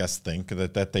that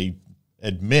they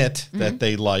admit that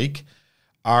they like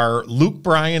are Luke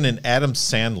Bryan and Adam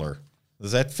Sandler.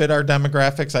 Does that fit our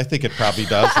demographics? I think it probably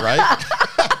does, right?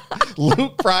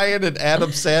 Luke Bryan and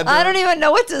Adam Sandler. I don't even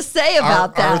know what to say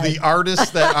about that. Are the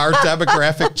artists that our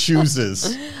demographic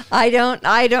chooses. I don't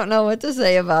know what to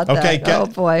say about that. Oh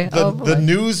boy. The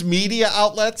news media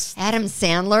outlets. Adam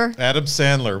Sandler.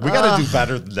 We got to do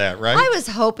better than that, right? I was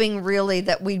hoping really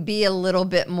that we'd be a little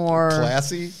bit more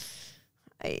classy.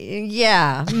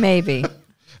 Yeah, maybe.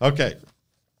 Okay.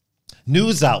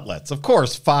 News outlets. Of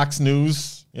course, Fox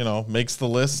News, makes the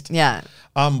list. Yeah.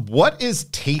 What is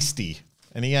Tasty?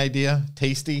 Any idea?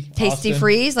 Tasty? Tasty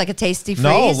Freeze? Like a Tasty Freeze?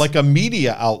 No, like a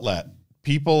media outlet.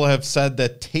 People have said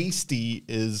that Tasty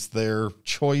is their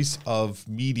choice of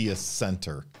media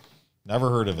center. Never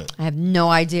heard of it. I have no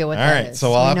idea what that is.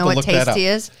 All right, so I'll have to look that up.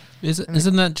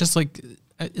 Isn't that just like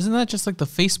the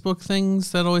Facebook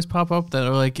things that always pop up that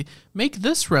are like, make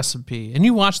this recipe, and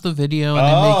you watch the video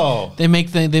and they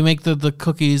make the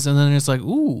cookies, and then it's like,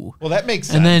 ooh. Well, that makes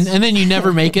sense. And then you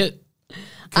never make it.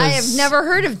 I have never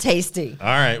heard of Tasty. All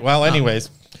right. Well, anyways,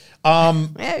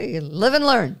 you live and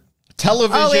learn.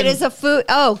 Television. Oh, it is a food.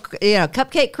 Oh,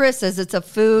 Cupcake Chris says it's a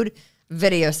food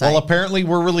video site. Well, apparently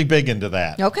we're really big into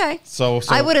that. Okay. So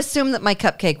I would assume that my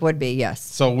cupcake would be, yes.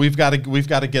 So we've got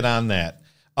to get on that.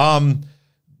 Now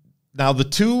the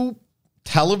two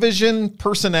television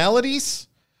personalities,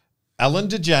 Ellen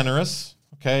DeGeneres.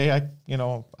 Okay,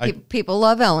 people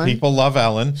love Ellen. People love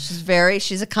Ellen.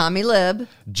 She's a commie lib.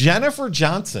 Jennifer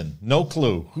Johnson, no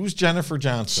clue. Who's Jennifer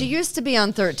Johnson? She used to be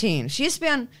on 13. She used to be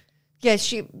on.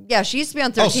 She used to be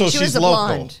on 13. Oh, so she was she's a local.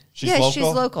 blonde. She's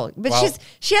local. But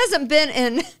she hasn't been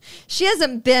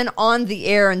on the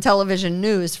air in television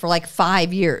news for like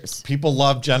 5 years. People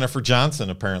love Jennifer Johnson,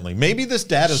 apparently. Maybe this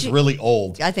data is really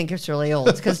old. I think it's really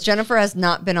old because Jennifer has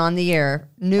not been on the air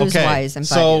news-wise in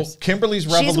 5 years. So Kimberly's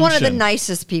Revolution. She's one of the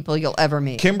nicest people you'll ever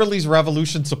meet. Kimberly's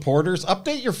Revolution supporters,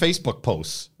 update your Facebook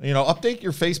posts. Update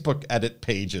your Facebook edit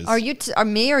pages. Are you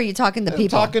me or are you talking to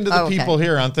people? I'm talking to the people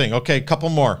here on thing. Okay, a couple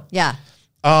more. Yeah.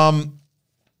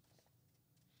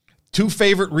 Two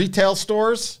favorite retail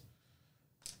stores.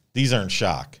 These aren't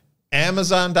shock.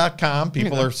 Amazon.com.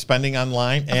 People are spending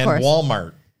online, and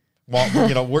Walmart.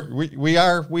 We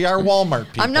are Walmart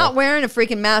people. I'm not wearing a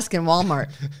freaking mask in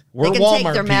Walmart. We're they can Walmart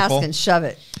take their mask people. and shove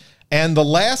it. And the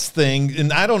last thing,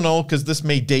 and I don't know because this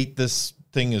may date this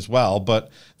thing as well, but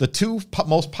the two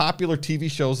most popular TV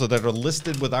shows that are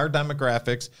listed with our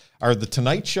demographics are The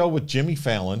Tonight Show with Jimmy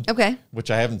Fallon,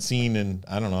 which I haven't seen in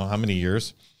I don't know how many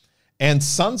years, and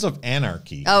Sons of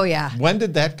Anarchy. Oh, yeah. When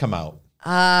did that come out?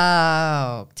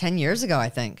 10 years ago, I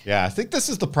think. Yeah, I think this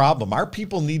is the problem. Our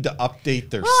people need to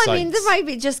update their sites. I mean, this might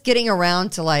be just getting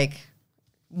around to like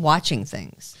watching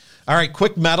things. All right,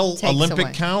 quick medal Takes Olympic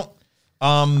away. count.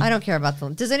 I don't care about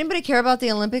them. Does anybody care about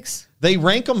the Olympics? They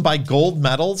rank them by gold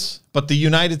medals, but the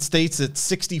United States at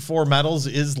 64 medals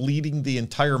is leading the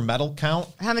entire medal count.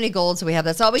 How many golds do we have?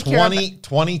 That's all we care about.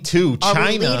 22. Are China,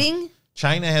 we leading?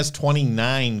 China has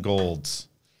 29 golds.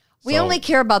 We only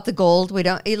care about the gold. We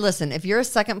don't. Listen, if you're a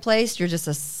second place, you're just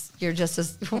a.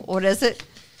 What is it?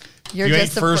 You ain't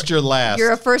first, you're last.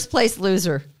 You're a first place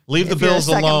loser. Leave the If Bills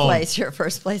you're a second alone. place, you're a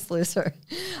first place loser.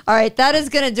 All right, that is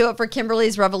going to do it for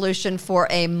Kimberly's Revolution for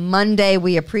a Monday.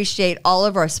 We appreciate all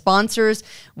of our sponsors.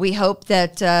 We hope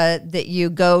that that you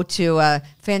go to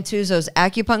Fantuzzo's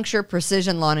Acupuncture,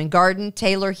 Precision Lawn and Garden,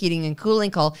 Taylor Heating and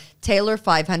Cooling. Call Taylor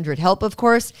 500-HELP, of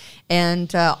course,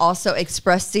 and also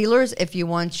Express Sealers. If you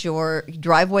want your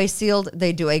driveway sealed,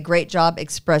 they do a great job,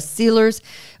 Express Sealers.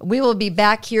 We will be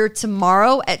back here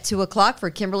tomorrow at 2 o'clock for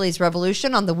Kimberly's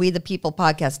Revolution on the We the People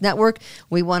Podcast Network.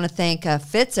 We want to thank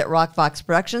Fitz at Rockfox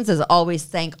Productions. As always,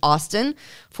 thank Austin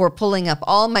for pulling up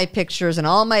all my pictures and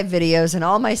all my videos and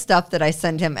all my stuff that I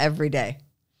send him every day.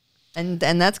 And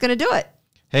that's going to do it.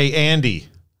 Hey, Andy,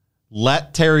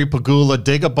 let Terry Pagula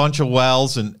dig a bunch of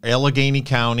wells in Allegheny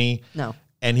County. No.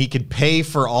 And he could pay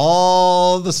for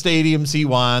all the stadiums he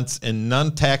wants, and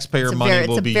none taxpayer money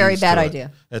will be used. It's a very bad to it.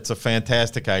 idea. It's a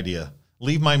fantastic idea.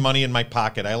 Leave my money in my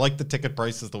pocket. I like the ticket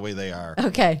prices the way they are.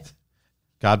 Okay.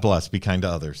 God bless. Be kind to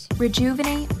others.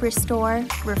 Rejuvenate, restore,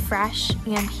 refresh,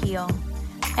 and heal.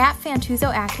 At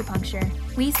Fantuzzo Acupuncture,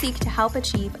 we seek to help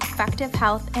achieve effective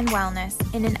health and wellness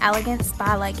in an elegant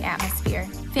spa-like atmosphere.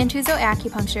 Fantuzzo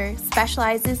Acupuncture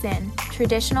specializes in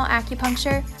traditional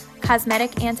acupuncture,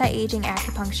 cosmetic anti-aging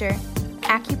acupuncture,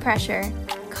 acupressure,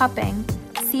 cupping,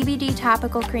 CBD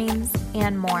topical creams,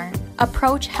 and more.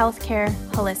 Approach healthcare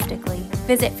holistically.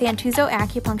 Visit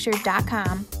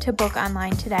FantuzzoAcupuncture.com to book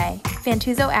online today.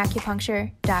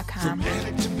 FantuzzoAcupuncture.com.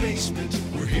 Attic to basement,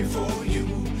 we're here for you.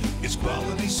 It's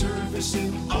quality service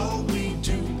in all we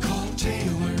do. Call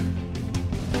Taylor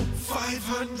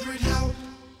 500-HELP.